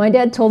 My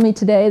dad told me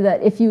today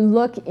that if you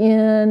look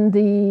in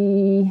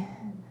the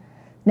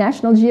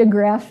National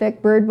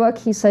Geographic bird book,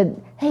 he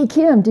said, hey,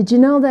 Kim, did you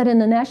know that in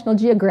the National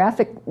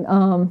Geographic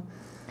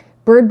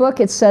bird book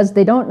it says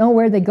they don't know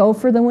where they go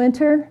for the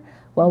winter?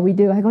 Well, we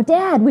do. I go,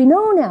 Dad, we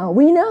know now.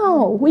 We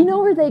know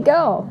where they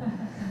go.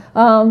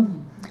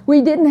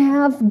 We didn't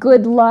have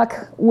good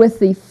luck with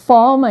the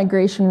fall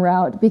migration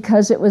route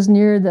because it was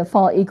near the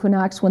fall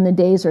equinox when the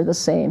days are the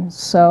same.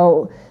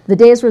 So the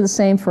days were the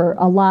same for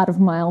a lot of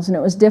miles, and it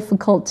was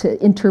difficult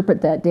to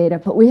interpret that data.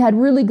 But we had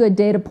really good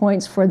data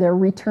points for their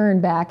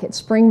return back at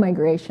spring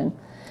migration.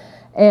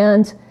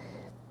 And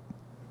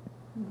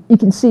you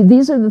can see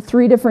these are the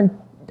 3 different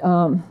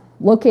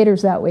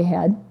locators that we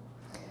had.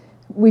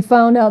 We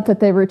found out that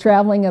they were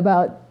traveling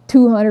about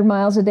 200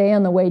 miles a day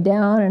on the way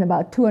down and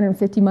about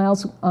 250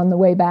 miles on the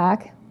way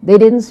back. They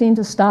didn't seem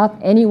to stop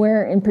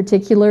anywhere in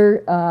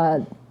particular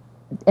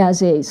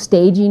as a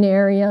staging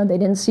area. They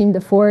didn't seem to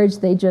forage.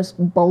 They just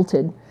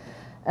bolted.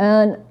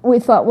 And we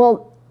thought,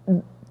 well,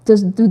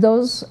 do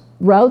those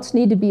routes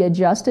need to be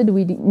adjusted? Do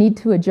we need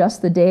to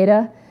adjust the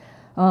data?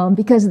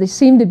 Because they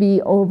seem to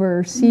be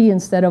over sea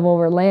instead of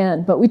over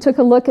land. But we took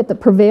a look at the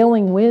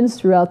prevailing winds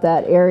throughout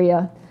that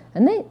area,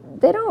 and they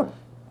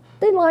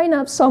line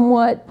up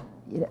somewhat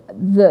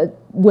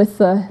with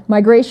the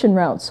migration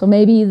routes. So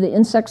maybe the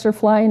insects are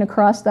flying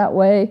across that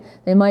way.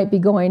 They might be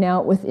going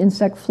out with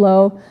insect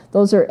flow.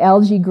 Those are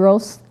algae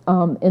growths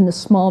in the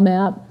small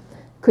map.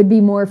 Could be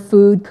more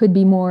food, could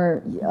be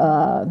more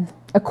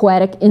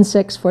aquatic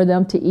insects for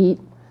them to eat.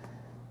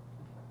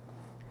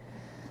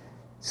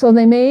 So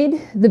they made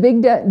the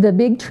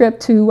big trip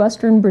to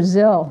western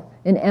Brazil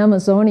in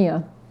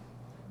Amazonia.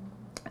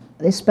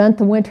 They spent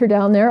the winter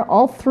down there.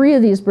 All 3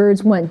 of these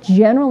birds went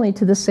generally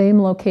to the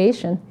same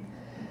location.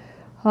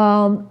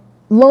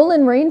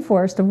 Lowland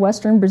rainforest of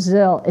western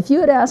Brazil. If you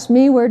had asked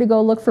me where to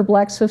go look for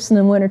black swifts in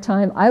the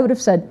wintertime, I would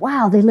have said,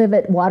 wow, they live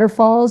at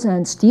waterfalls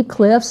and steep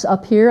cliffs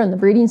up here in the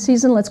breeding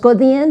season. Let's go to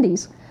the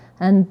Andes.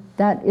 And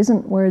that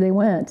isn't where they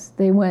went.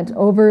 They went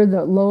over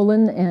the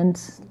lowland and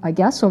I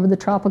guess over the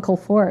tropical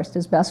forest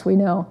as best we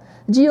know.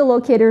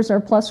 Geolocators are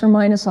plus or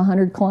minus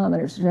 100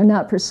 kilometers. They're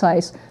not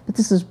precise, but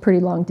this is a pretty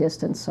long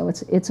distance, so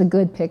it's a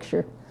good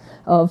picture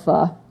of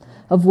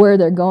where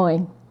they're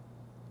going.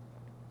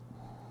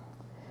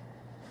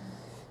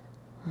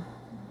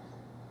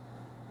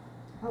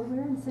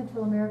 Where in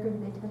Central America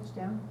did they touch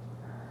down?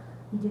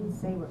 He didn't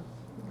say what.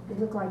 They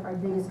look like, or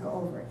they just go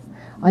over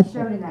it?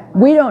 Shown in that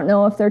we don't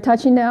know if they're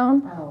touching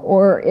down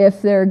or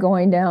if they're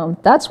going down.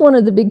 That's one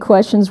of the big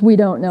questions we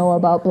don't know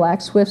about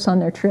black swifts on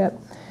their trip.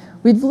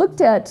 We've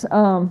looked at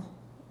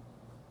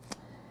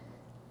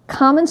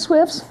common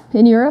swifts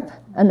in Europe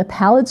and the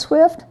pallid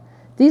swift.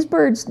 These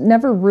birds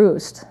never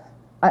roost.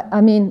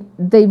 I mean,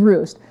 they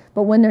roost,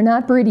 but when they're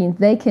not breeding,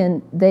 they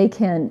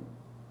can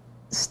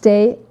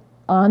stay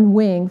on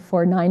wing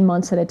for 9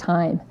 months at a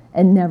time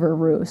and never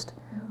roost.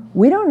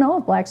 We don't know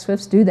if black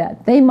swifts do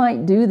that. They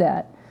might do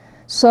that.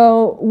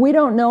 So we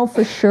don't know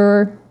for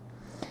sure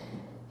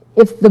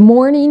if the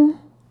morning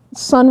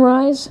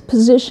sunrise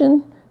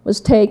position was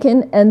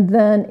taken, and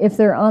then if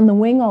they're on the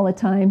wing all the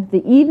time,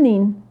 the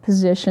evening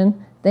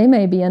position, they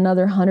may be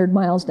another 100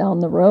 miles down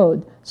the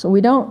road. So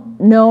we don't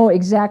know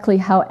exactly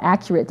how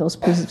accurate those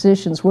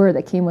positions were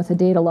that came with the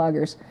data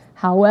loggers.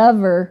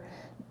 However,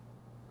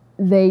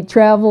 they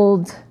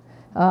traveled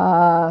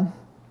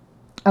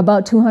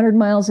about 200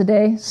 miles a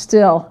day.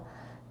 Still,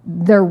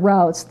 their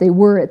routes, they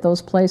were at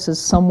those places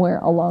somewhere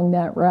along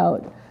that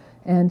route.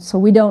 And so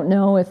we don't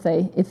know if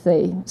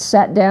they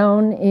sat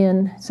down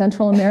in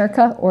Central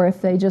America, or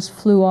if they just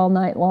flew all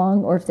night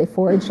long, or if they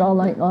foraged all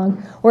night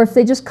long, or if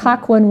they just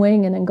cock one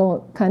wing and then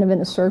go kind of in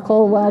a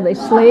circle while they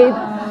sleep.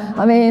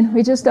 I mean,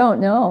 we just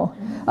don't know.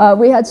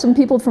 We had some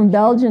people from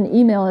Belgium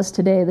email us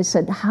today. They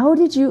said, how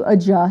did you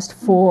adjust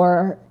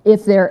for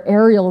if they're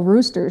aerial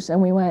roosters? And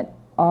we went,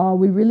 oh,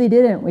 we really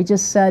didn't. We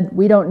just said,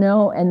 we don't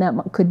know, and that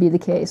could be the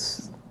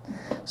case.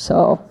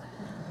 So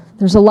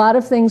there's a lot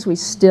of things we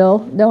still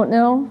don't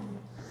know.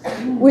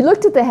 We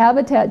looked at the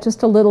habitat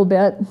just a little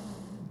bit,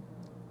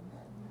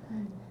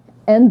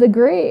 and the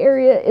gray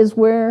area is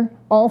where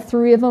all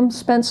 3 of them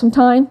spent some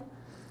time.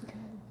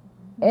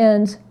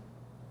 And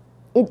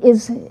it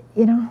is,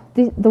 you know,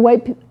 the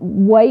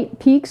white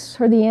peaks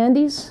are the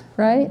Andes,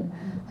 right?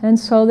 And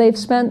so they've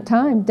spent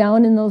time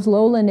down in those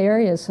lowland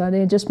areas. So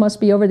they just must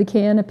be over the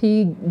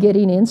canopy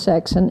getting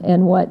insects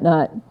and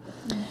whatnot.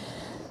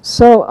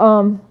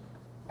 So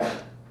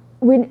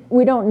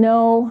we don't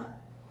know.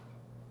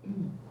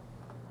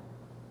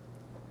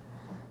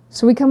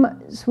 So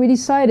we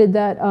decided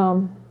that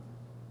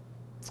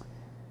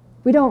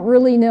we don't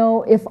really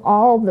know if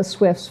all the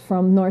swifts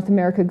from North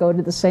America go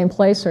to the same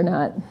place or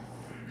not.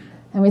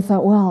 And we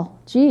thought, well,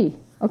 gee,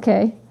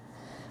 okay.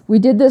 We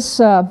did this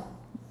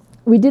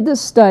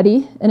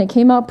study, and it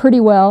came out pretty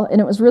well, and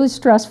it was really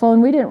stressful,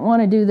 and we didn't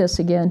want to do this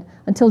again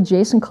until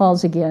Jason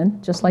calls again,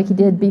 just like he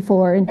did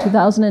before in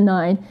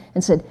 2009,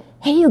 and said,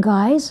 hey, you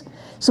guys,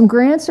 some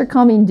grants are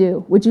coming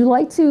due. Would you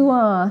like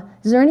to,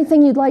 is there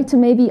anything you'd like to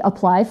maybe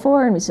apply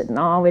for? And we said,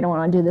 no, we don't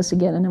want to do this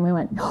again. And then we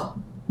went, oh,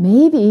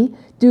 maybe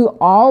do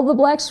all the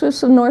black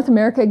swifts of North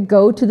America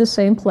go to the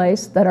same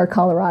place that our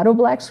Colorado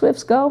black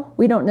swifts go?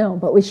 We don't know,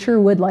 but we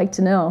sure would like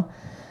to know.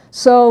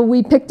 So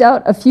we picked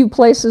out a few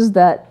places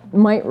that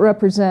might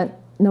represent,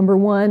 number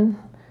one,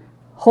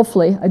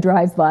 hopefully a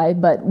drive-by,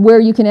 but where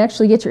you can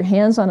actually get your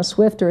hands on a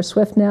swift or a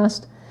swift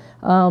nest.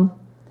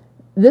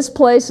 This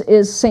place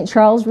is St.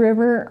 Charles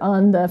River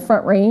on the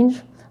Front Range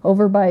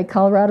over by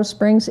Colorado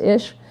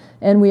Springs-ish,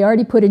 and we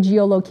already put a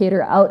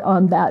geolocator out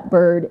on that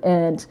bird,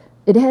 and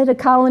it had a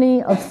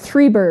colony of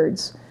 3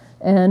 birds,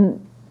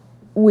 and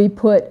we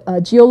put a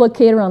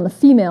geolocator on the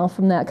female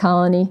from that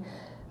colony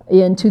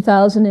in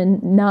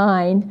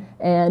 2009,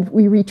 and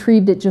we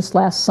retrieved it just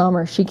last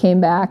summer. She came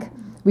back.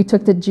 We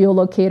took the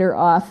geolocator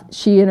off.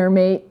 She and her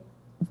mate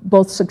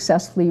both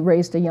successfully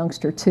raised a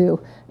youngster too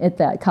at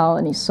that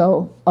colony.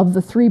 So of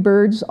the 3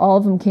 birds, all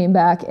of them came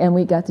back, and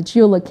we got the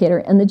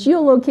geolocator. And the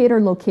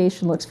geolocator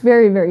location looks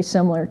very, very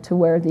similar to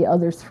where the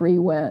other 3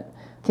 went.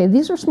 Okay,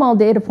 these are small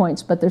data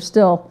points, but they're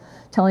still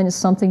telling us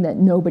something that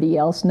nobody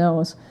else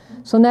knows.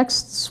 So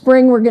next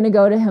spring, we're going to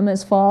go to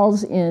Jimenez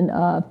Falls in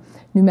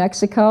New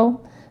Mexico.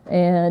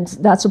 And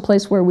that's a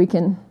place where we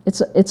can,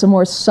 it's a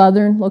more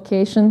southern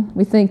location.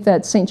 We think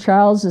that St.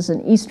 Charles is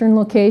an eastern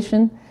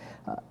location.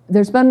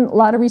 There's been a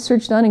lot of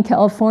research done in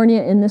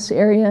California in this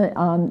area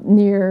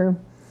near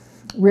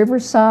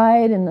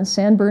Riverside in the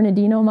San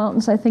Bernardino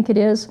Mountains, I think it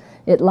is,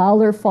 at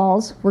Lawler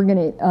Falls. We're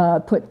going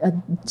to put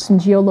some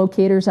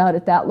geolocators out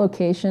at that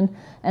location.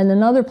 And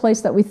another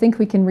place that we think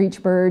we can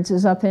reach birds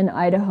is up in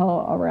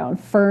Idaho around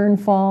Fern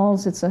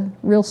Falls. It's a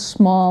real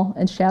small,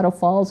 and Shadow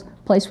Falls,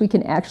 place we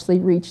can actually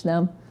reach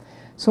them.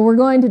 So we're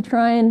going to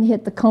try and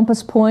hit the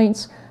compass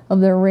points of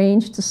their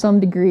range to some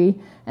degree,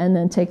 and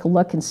then take a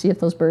look and see if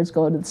those birds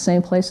go to the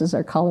same places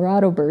our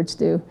Colorado birds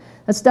do.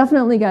 That's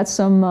definitely got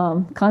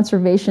some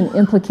conservation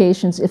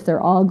implications if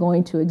they're all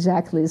going to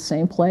exactly the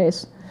same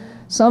place.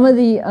 Some of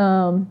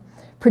the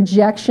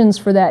projections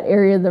for that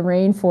area of the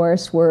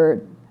rainforest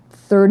were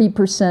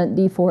 30%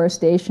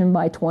 deforestation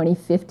by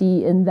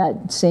 2050 in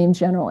that same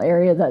general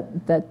area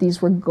that these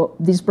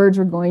birds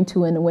were going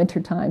to in the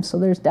wintertime. So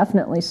there's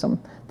definitely some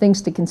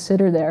things to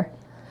consider there.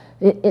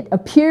 It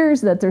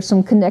appears that there's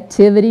some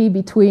connectivity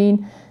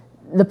between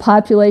the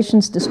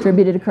populations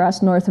distributed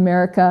across North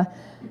America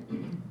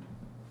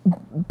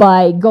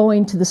by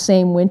going to the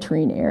same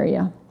wintering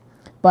area.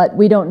 But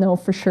we don't know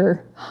for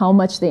sure how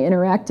much they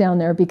interact down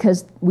there,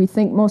 because we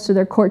think most of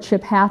their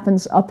courtship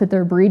happens up at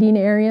their breeding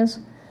areas.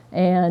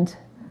 And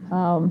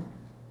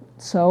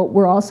so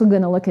we're also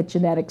going to look at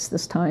genetics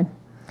this time.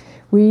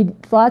 We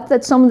thought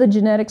that some of the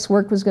genetics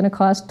work was going to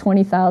cost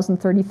 $20,000,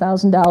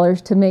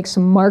 $30,000 to make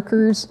some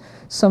markers,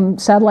 some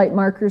satellite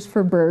markers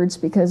for birds,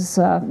 because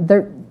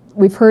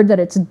we've heard that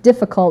it's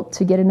difficult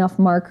to get enough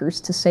markers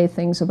to say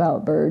things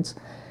about birds.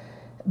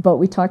 But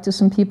we talked to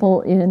some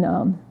people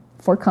in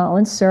Fort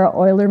Collins. Sarah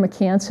Euler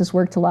McCants has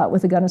worked a lot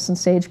with the Gunnison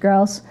sage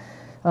grouse.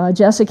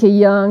 Jessica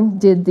Young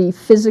did the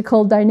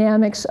physical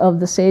dynamics of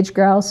the sage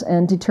grouse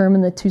and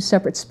determined the 2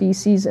 separate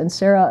species, and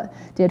Sarah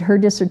did her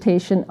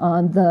dissertation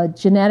on the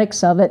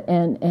genetics of it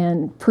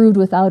and proved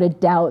without a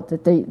doubt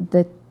that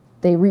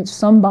they reached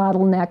some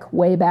bottleneck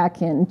way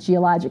back in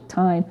geologic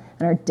time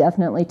and are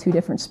definitely 2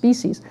 different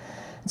species.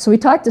 So we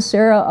talked to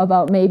Sarah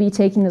about maybe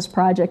taking this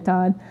project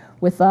on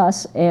with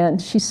us,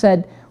 and she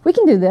said, we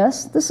can do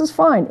this. This is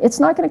fine. It's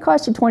not going to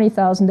cost you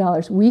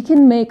 $20,000. We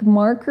can make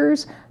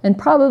markers and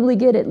probably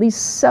get at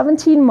least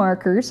 17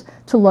 markers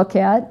to look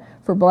at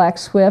for black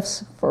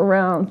swifts for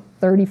around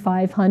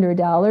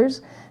 $3,500.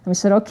 And we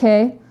said,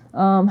 okay,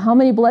 how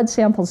many blood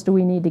samples do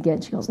we need to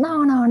get? She goes,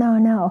 no, no, no,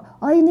 no.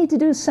 All you need to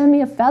do is send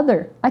me a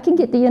feather. I can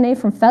get DNA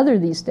from feather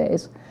these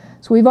days.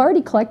 So we've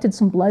already collected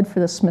some blood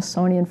for the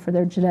Smithsonian for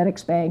their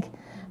genetics bank.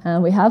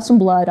 We have some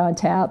blood on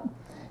tap.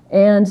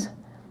 And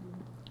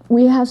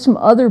we have some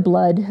other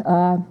blood.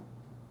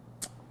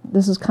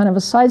 This is kind of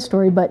a side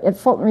story, but at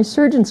Fulton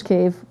Resurgence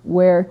Cave,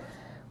 where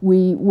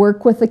we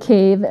work with the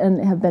cave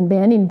and have been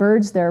banding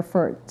birds there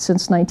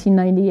since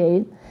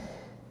 1998,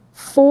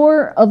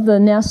 4 of the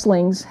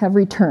nestlings have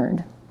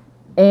returned.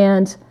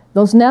 And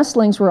those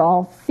nestlings were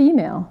all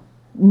female.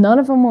 None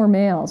of them were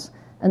males.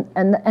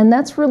 And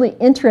that's really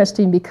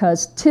interesting,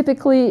 because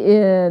typically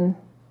in,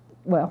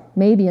 well,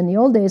 maybe in the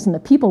old days in the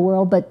people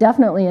world, but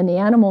definitely in the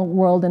animal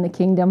world in the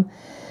kingdom,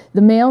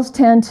 the males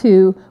tend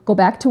to go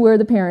back to where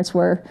the parents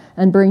were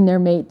and bring their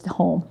mate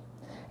home.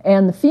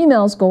 And the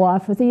females go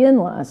off with the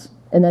in-laws.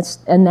 And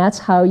that's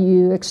how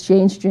you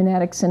exchange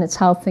genetics, and it's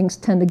how things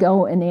tend to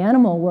go in the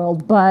animal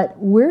world. But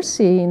we're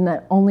seeing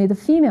that only the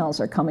females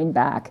are coming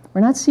back.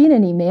 We're not seeing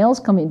any males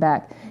coming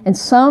back. And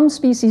some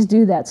species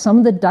do that. Some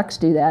of the ducks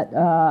do that.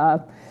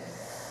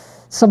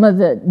 Some of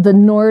the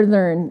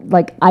northern,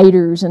 like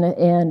eiders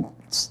and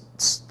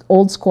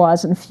old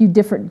squaws and a few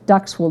different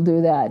ducks will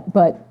do that.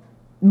 But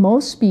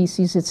most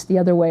species, it's the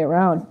other way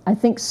around. I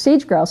think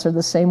sage grouse are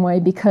the same way,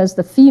 because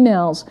the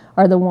females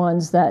are the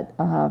ones that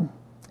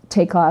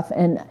take off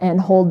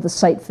and hold the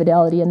site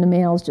fidelity, and the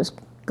males just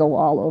go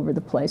all over the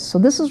place. So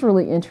this is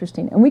really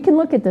interesting. And we can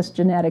look at this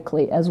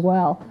genetically as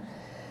well.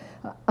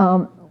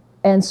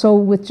 And so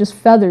with just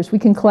feathers, we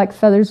can collect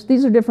feathers.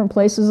 These are different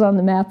places on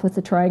the map with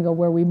the triangle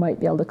where we might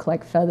be able to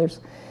collect feathers.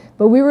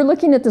 But we were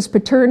looking at this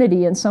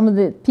paternity, and some of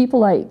the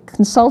people I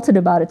consulted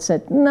about it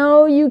said,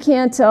 no, you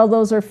can't tell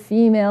those are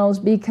females,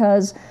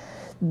 because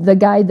the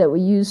guide that we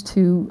use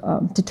to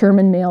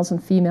determine males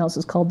and females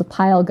is called the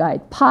pile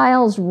guide.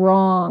 Pile's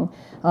wrong.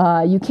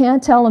 You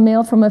can't tell a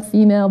male from a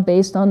female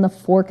based on the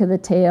fork of the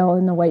tail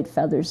and the white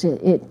feathers.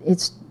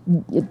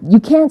 You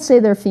can't say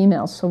they're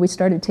females. So we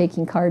started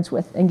taking cards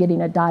with and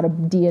getting a dot of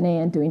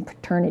DNA and doing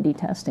paternity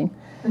testing.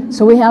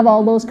 So we have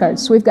all those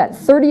cards. So we've got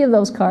 30 of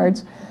those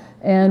cards,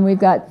 and we've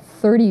got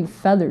 30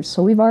 feathers.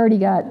 So we've already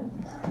got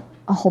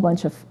a whole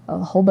bunch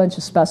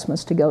of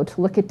specimens to go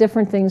to look at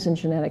different things in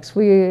genetics.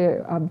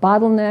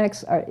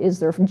 Bottlenecks. Is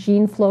there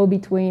gene flow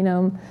between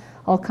them?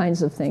 All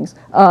kinds of things.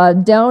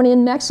 Down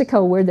in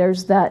Mexico, where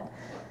there's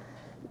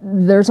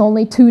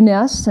only 2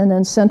 nests, and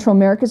then Central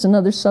America is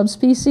another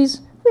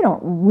subspecies. We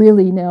don't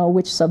really know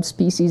which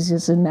subspecies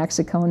is in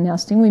Mexico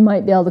nesting. We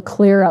might be able to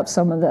clear up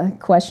some of the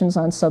questions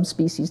on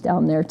subspecies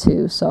down there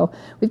too. So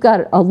we've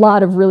got a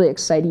lot of really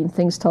exciting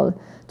things to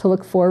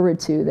look forward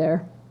to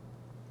there.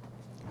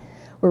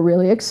 We're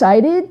really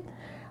excited.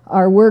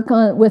 Our work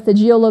with the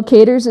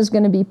geolocators is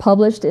going to be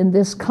published in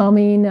this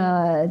coming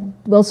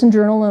Wilson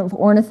Journal of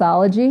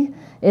Ornithology.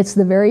 It's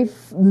the very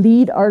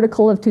lead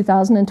article of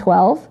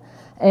 2012.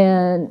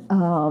 And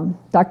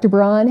Dr.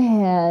 Braun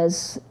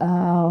has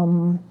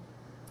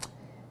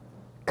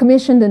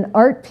commissioned an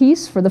art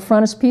piece for the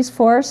frontispiece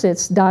for us.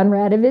 It's Don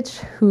Radovich,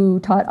 who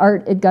taught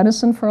art at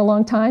Gunnison for a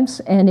long time,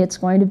 and it's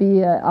going to be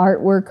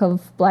artwork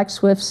of black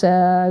swifts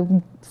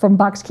from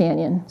Box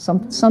Canyon,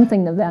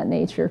 something of that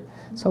nature.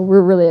 So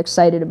we're really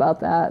excited about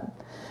that.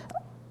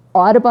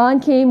 Audubon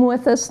came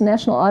with us,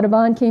 National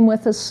Audubon came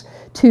with us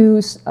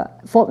to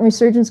Fulton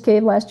Resurgence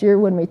Cave last year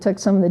when we took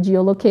some of the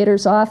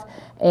geolocators off,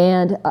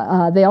 and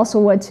they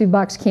also went to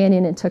Box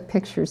Canyon and took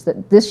pictures.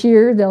 This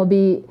year there'll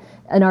be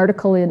an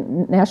article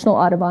in National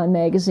Audubon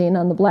magazine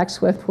on the black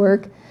swift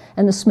work,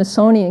 and the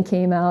Smithsonian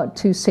came out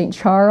to St.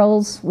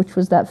 Charles, which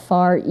was that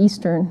far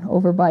eastern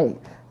over by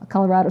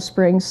Colorado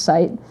Springs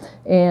site,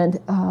 and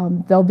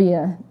there'll be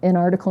an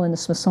article in the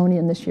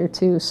Smithsonian this year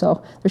too,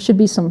 so there should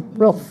be some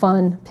real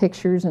fun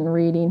pictures and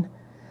reading.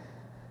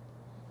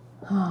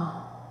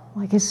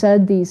 Like I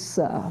said, these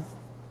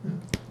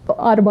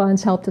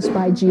Audubon's helped us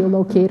buy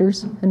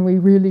geolocators, and we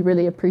really,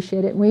 really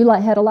appreciate it. And we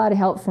had a lot of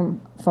help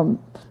from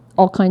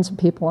all kinds of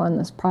people on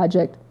this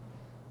project.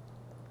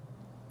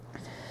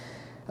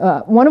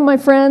 One of my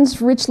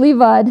friends, Rich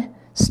Levad,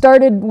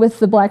 started with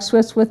the black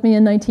swifts with me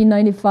in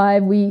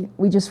 1995. We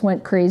just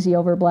went crazy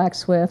over black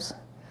swifts.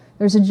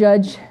 There's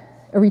a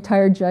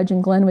retired judge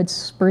in Glenwood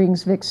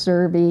Springs, Vic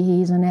Serby.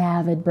 He's an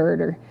avid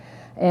birder.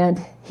 And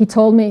he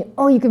told me,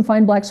 oh, you can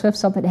find black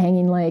swifts up at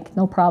Hanging Lake,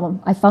 no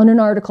problem. I found an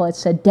article that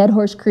said Dead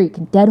Horse Creek,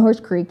 and Dead Horse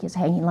Creek is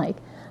Hanging Lake.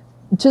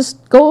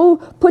 Just go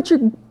put your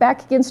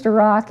back against a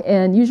rock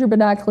and use your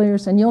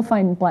binoculars and you'll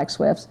find black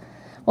swifts.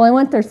 Well, I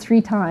went there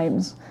 3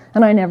 times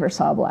and I never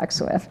saw black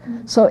swift.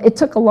 So it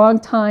took a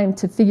long time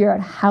to figure out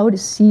how to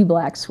see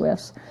black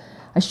swifts.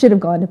 I should have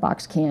gone to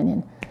Box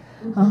Canyon.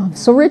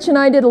 So Rich and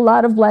I did a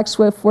lot of black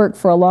swift work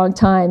for a long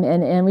time,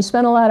 and we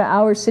spent a lot of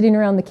hours sitting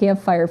around the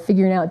campfire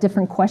figuring out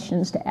different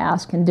questions to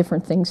ask and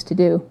different things to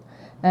do.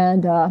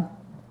 And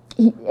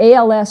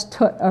ALS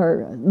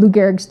or Lou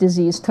Gehrig's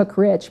disease took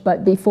Rich,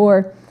 but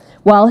before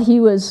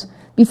he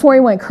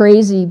went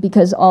crazy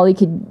because all he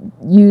could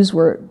use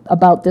were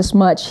about this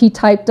much, he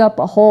typed up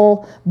a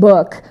whole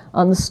book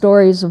on the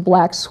stories of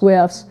black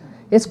swifts.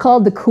 It's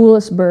called The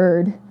Coolest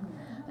Bird.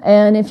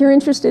 And if you're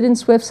interested in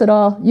swifts at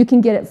all, you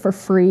can get it for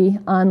free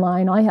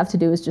online. All you have to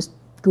do is just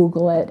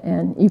Google it,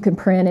 and you can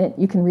print it,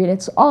 you can read it.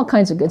 It's all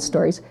kinds of good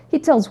stories. He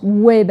tells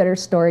way better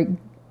story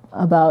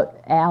about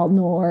Al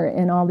Noor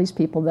and all these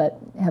people that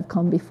have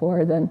come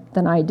before than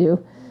I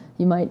do.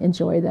 You might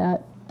enjoy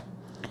that.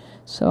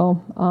 So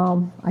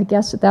I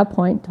guess at that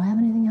point, do I have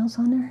anything else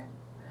on there?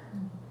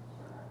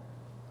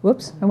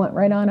 Whoops, I went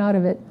right on out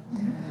of it.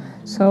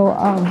 So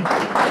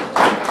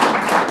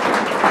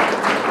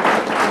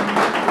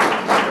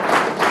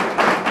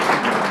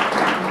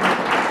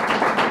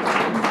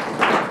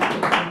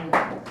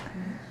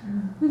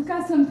we've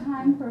got some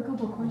time for a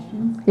couple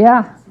questions.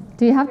 yeah,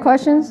 do you have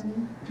questions?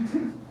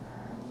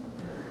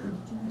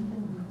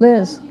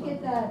 Liz? How did you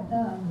get that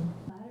ladder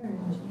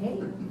in the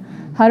cave?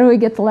 How do we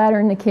get the ladder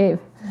in the cave?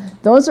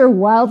 Those are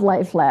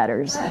wildlife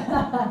ladders.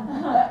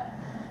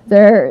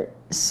 They're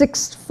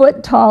 6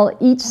 foot tall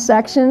each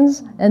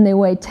sections, and they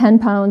weigh 10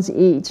 pounds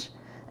each.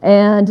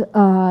 And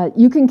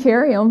you can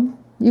carry them.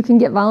 You can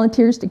get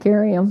volunteers to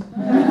carry them.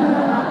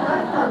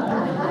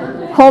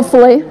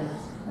 Hopefully.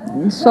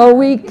 So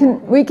we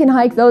can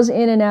hike those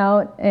in and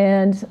out,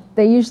 and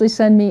they usually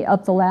send me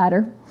up the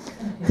ladder.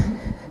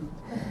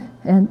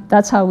 And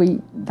that's how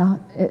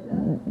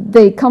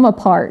they come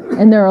apart,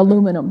 and they're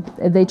aluminum.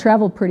 They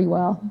travel pretty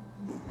well.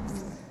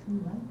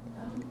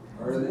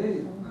 Are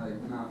they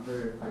not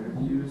very afraid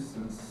of you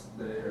since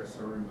they are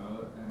so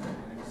remote and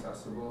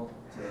inaccessible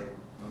to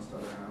most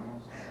other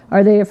animals?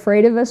 Are they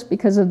afraid of us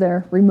because of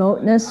their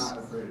remoteness?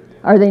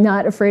 Are they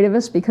not afraid of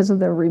us because of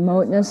their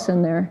remoteness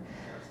and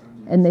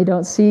they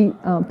don't see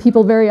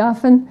people very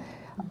often?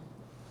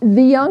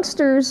 The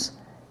youngsters,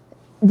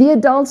 the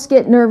adults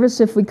get nervous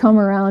if we come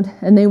around,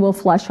 and they will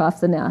flush off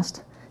the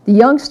nest. The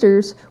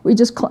youngsters,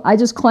 I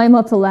just climb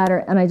up the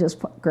ladder and I just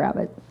grab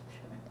it.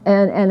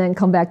 And then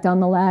come back down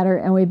the ladder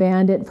and we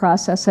band it,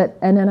 process it,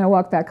 and then I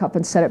walk back up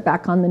and set it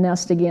back on the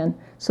nest again.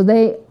 So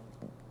they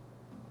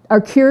are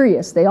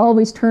curious. They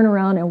always turn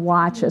around and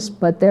watch us,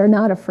 but they're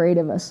not afraid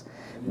of us.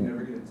 And you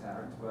never get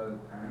attacked by the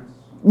parents?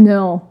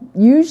 No.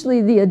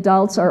 Usually the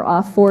adults are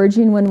off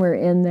foraging when we're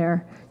in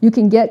there. You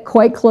can get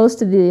quite close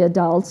to the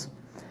adults.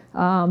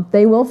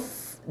 They will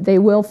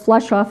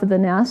flush off of the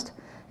nest,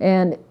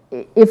 and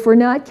if we're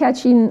not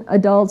catching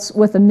adults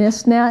with a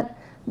mist net,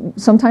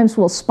 sometimes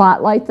we'll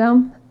spotlight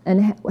them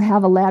and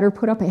have a ladder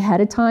put up ahead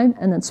of time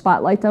and then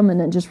spotlight them and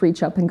then just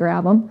reach up and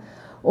grab them.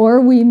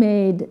 Or we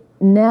made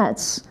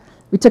nets.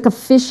 We took a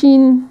fish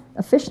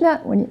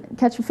net when you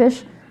catch a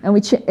fish, and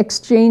we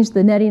exchanged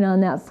the netting on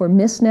that for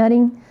mist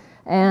netting,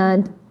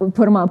 and we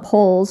put them on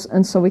poles,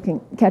 and so we can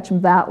catch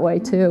them that way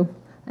too.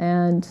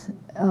 And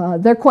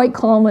they're quite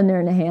calm when they're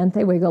in the hand.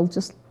 They wiggle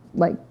just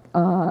like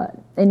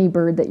any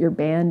bird that you're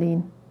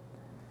banding.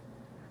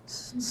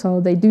 So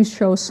they do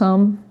show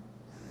some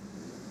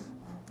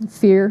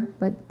fear,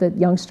 but the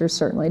youngsters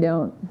certainly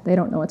don't. They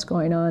don't know what's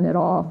going on at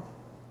all.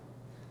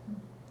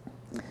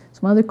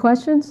 Some other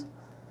questions?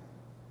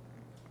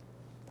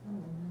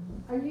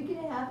 Are you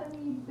going to have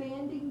any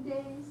banding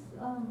days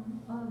of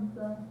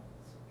the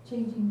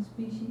changing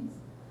species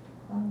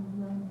of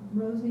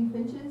rosy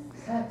finches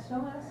at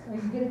Snowmass? Are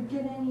you going to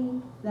get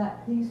any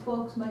that these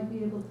folks might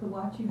be able to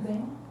watch you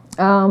band?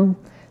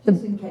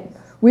 Just in case.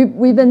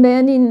 We've been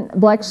banding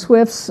black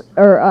swifts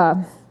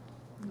or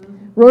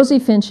rosy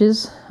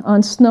finches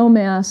on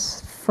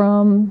Snowmass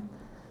from,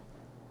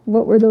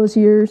 what were those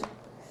years?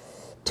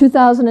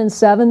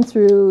 2007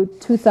 through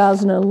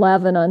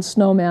 2011 on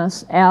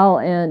Snowmass. Al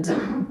and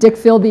Dick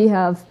Philby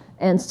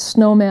and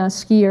Snowmass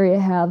Ski Area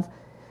have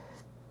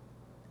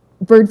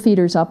bird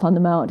feeders up on the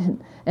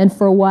mountain. And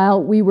for a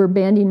while, we were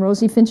banding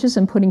rosy finches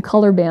and putting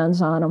color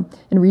bands on them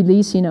and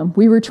releasing them.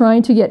 We were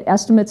trying to get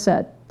estimates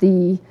at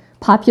the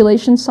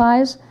population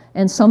size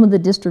and some of the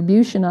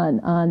distribution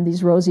on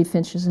these rosy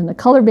finches. And the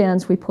color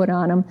bands we put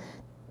on them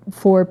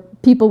for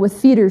people with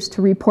feeders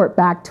to report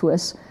back to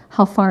us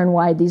how far and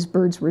wide these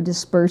birds were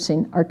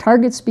dispersing. Our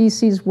target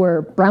species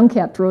were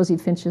brown-capped rosy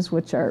finches,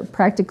 which are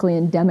practically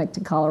endemic to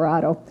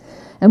Colorado.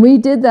 And we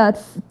did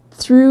that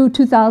through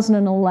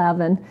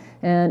 2011,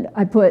 and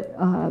I put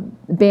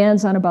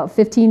bands on about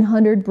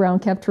 1,500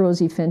 brown-capped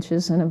rosy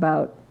finches and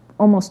about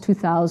almost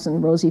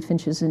 2,000 rosy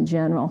finches in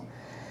general.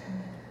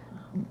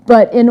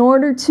 But in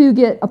order to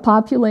get a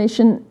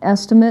population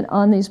estimate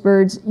on these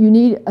birds, you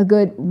need a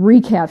good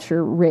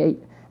recapture rate.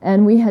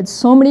 And we had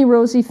so many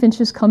rosy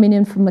finches coming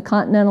in from the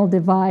Continental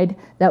Divide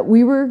that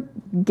we were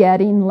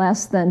getting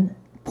less than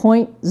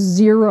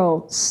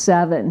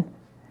 0.07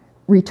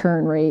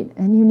 return rate.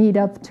 And you need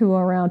up to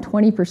around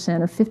 20%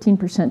 or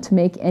 15% to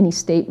make any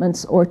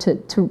statements or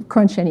to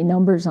crunch any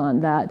numbers on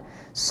that.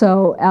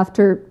 So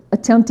after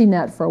attempting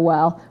that for a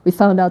while, we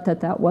found out that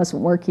that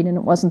wasn't working and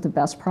it wasn't the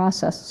best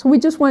process. So we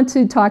just went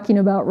to talking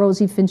about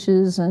rosy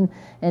finches and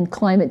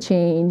climate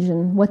change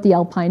and what the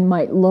alpine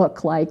might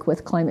look like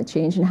with climate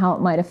change and how it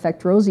might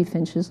affect rosy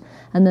finches.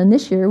 And then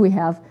this year we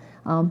have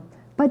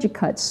budget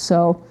cuts.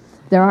 So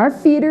there are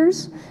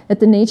feeders at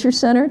the Nature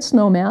Center at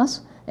Snowmass,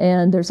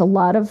 and there's a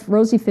lot of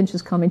rosy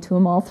finches coming to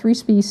them, all three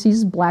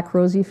species: black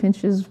rosy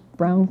finches,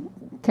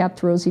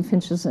 brown-capped rosy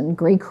finches, and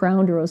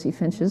gray-crowned rosy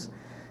finches.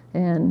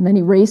 And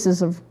many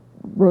races of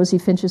rosy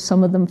finches,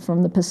 some of them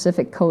from the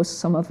Pacific coast,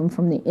 some of them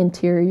from the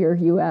interior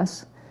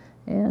U.S.,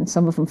 and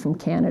some of them from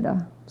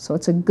Canada. So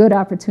it's a good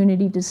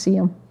opportunity to see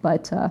them,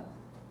 but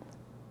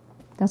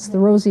that's the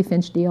rosy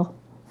finch deal.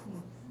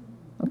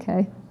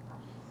 Okay?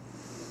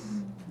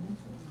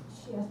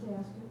 She has to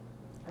ask it.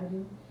 I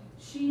do.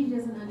 She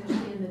doesn't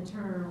understand the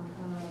term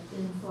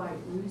in-flight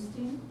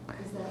roosting.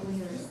 Is that when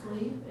they're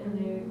asleep and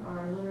they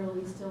are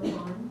literally still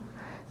flying?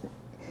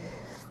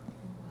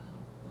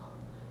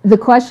 The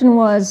question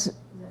was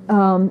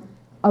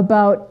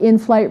about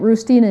in-flight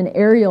roosting and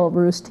aerial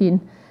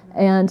roosting.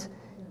 And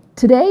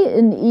today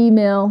in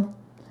email,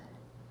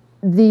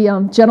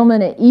 the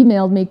gentleman that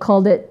emailed me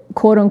called it,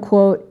 quote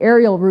unquote,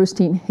 aerial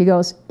roosting. He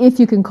goes, if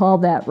you can call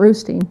that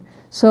roosting.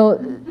 So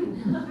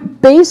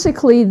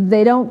basically,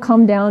 they don't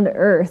come down to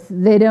earth.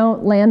 They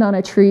don't land on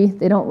a tree.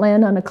 They don't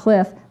land on a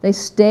cliff. They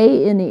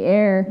stay in the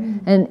air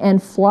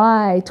and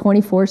fly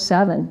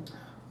 24/7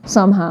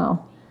 somehow.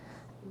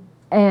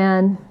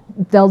 And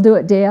they'll do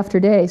it day after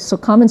day. So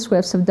common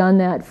swifts have done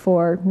that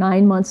for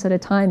 9 months at a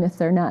time if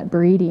they're not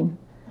breeding.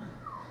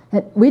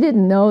 And we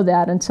didn't know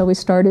that until we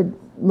started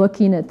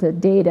looking at the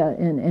data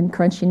and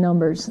crunching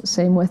numbers.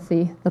 Same with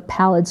the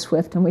pallid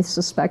swift, and we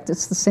suspect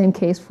it's the same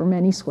case for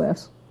many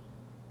swifts.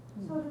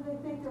 So do they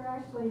think they're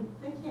actually,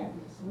 they can't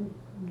be asleep?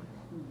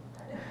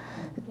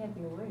 They can't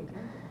be awake.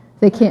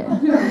 They can't.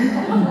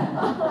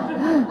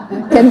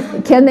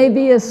 Can they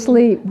be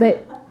asleep?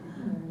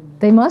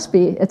 They must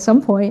be at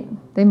some point.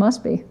 They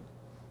must be.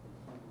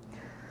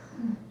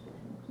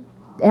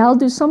 Al,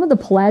 do some of the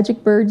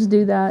pelagic birds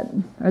do that?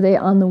 Are they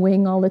on the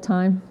wing all the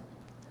time?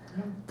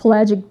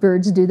 Pelagic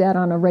birds do that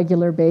on a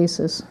regular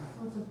basis.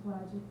 What's a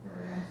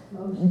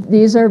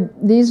These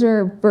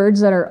are birds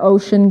that are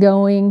ocean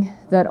going,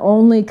 that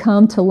only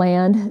come to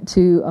land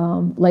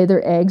to lay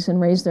their eggs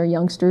and raise their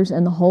youngsters,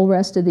 and the whole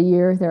rest of the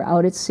year they're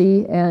out at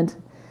sea. And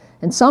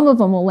some of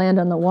them will land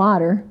on the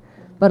water,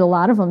 but a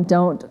lot of them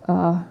don't.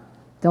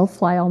 They'll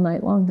fly all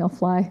night long. They'll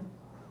fly.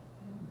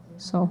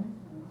 So.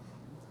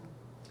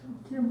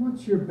 Kim,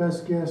 what's your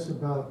best guess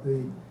about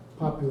the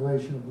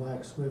population of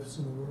black swifts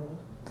in the world?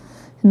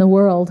 In the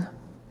world.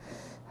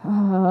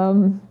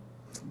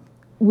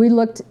 We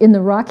looked in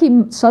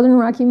the southern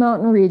Rocky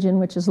Mountain region,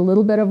 which is a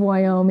little bit of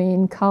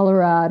Wyoming,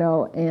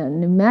 Colorado, and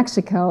New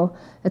Mexico,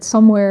 at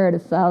somewhere at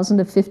 1,000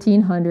 to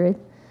 1,500.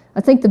 I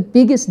think the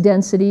biggest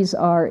densities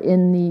are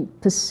in the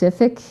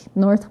Pacific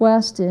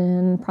Northwest,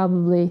 in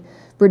probably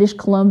British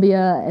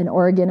Columbia and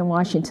Oregon and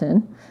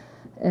Washington.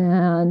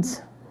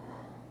 And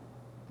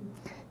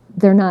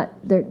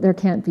there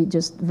can't be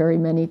just very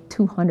many.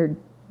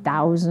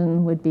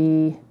 200,000 would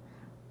be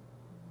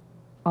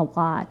a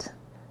lot.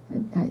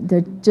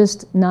 They're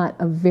just not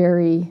a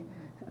very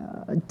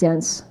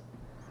densely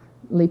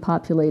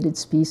populated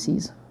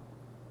species.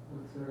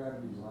 What's their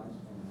average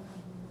lifespan?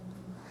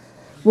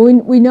 Well,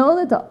 we know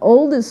that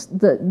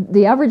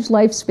the average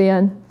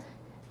lifespan,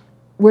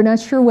 we're not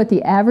sure what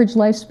the average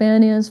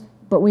lifespan is,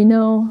 but we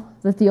know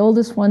that the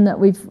oldest one that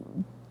we've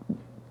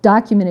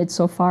documented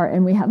so far,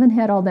 and we haven't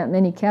had all that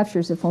many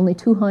captures, if only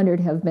 200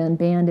 have been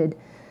banded,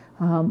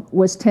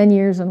 was 10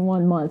 years and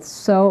 1 month.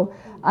 So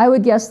I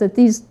would guess that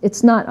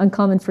it's not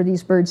uncommon for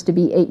these birds to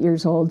be 8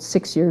 years old,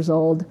 6 years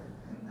old.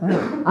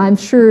 I'm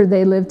sure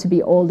they live to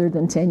be older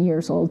than 10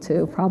 years old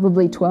too,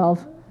 probably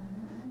 12.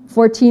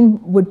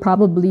 14 would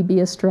probably be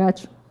a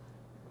stretch.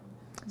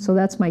 So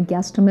that's my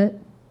guesstimate.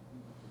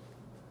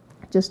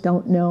 I just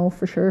don't know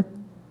for sure.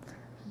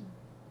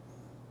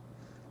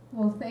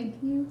 Well, thank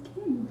you,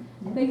 Kim.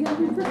 Thank you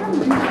for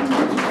coming.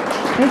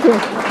 Thank you.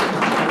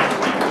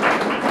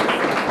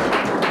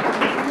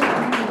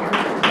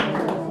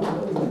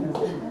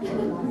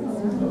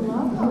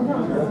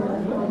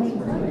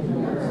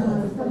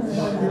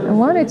 I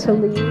wanted to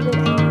leave it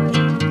on.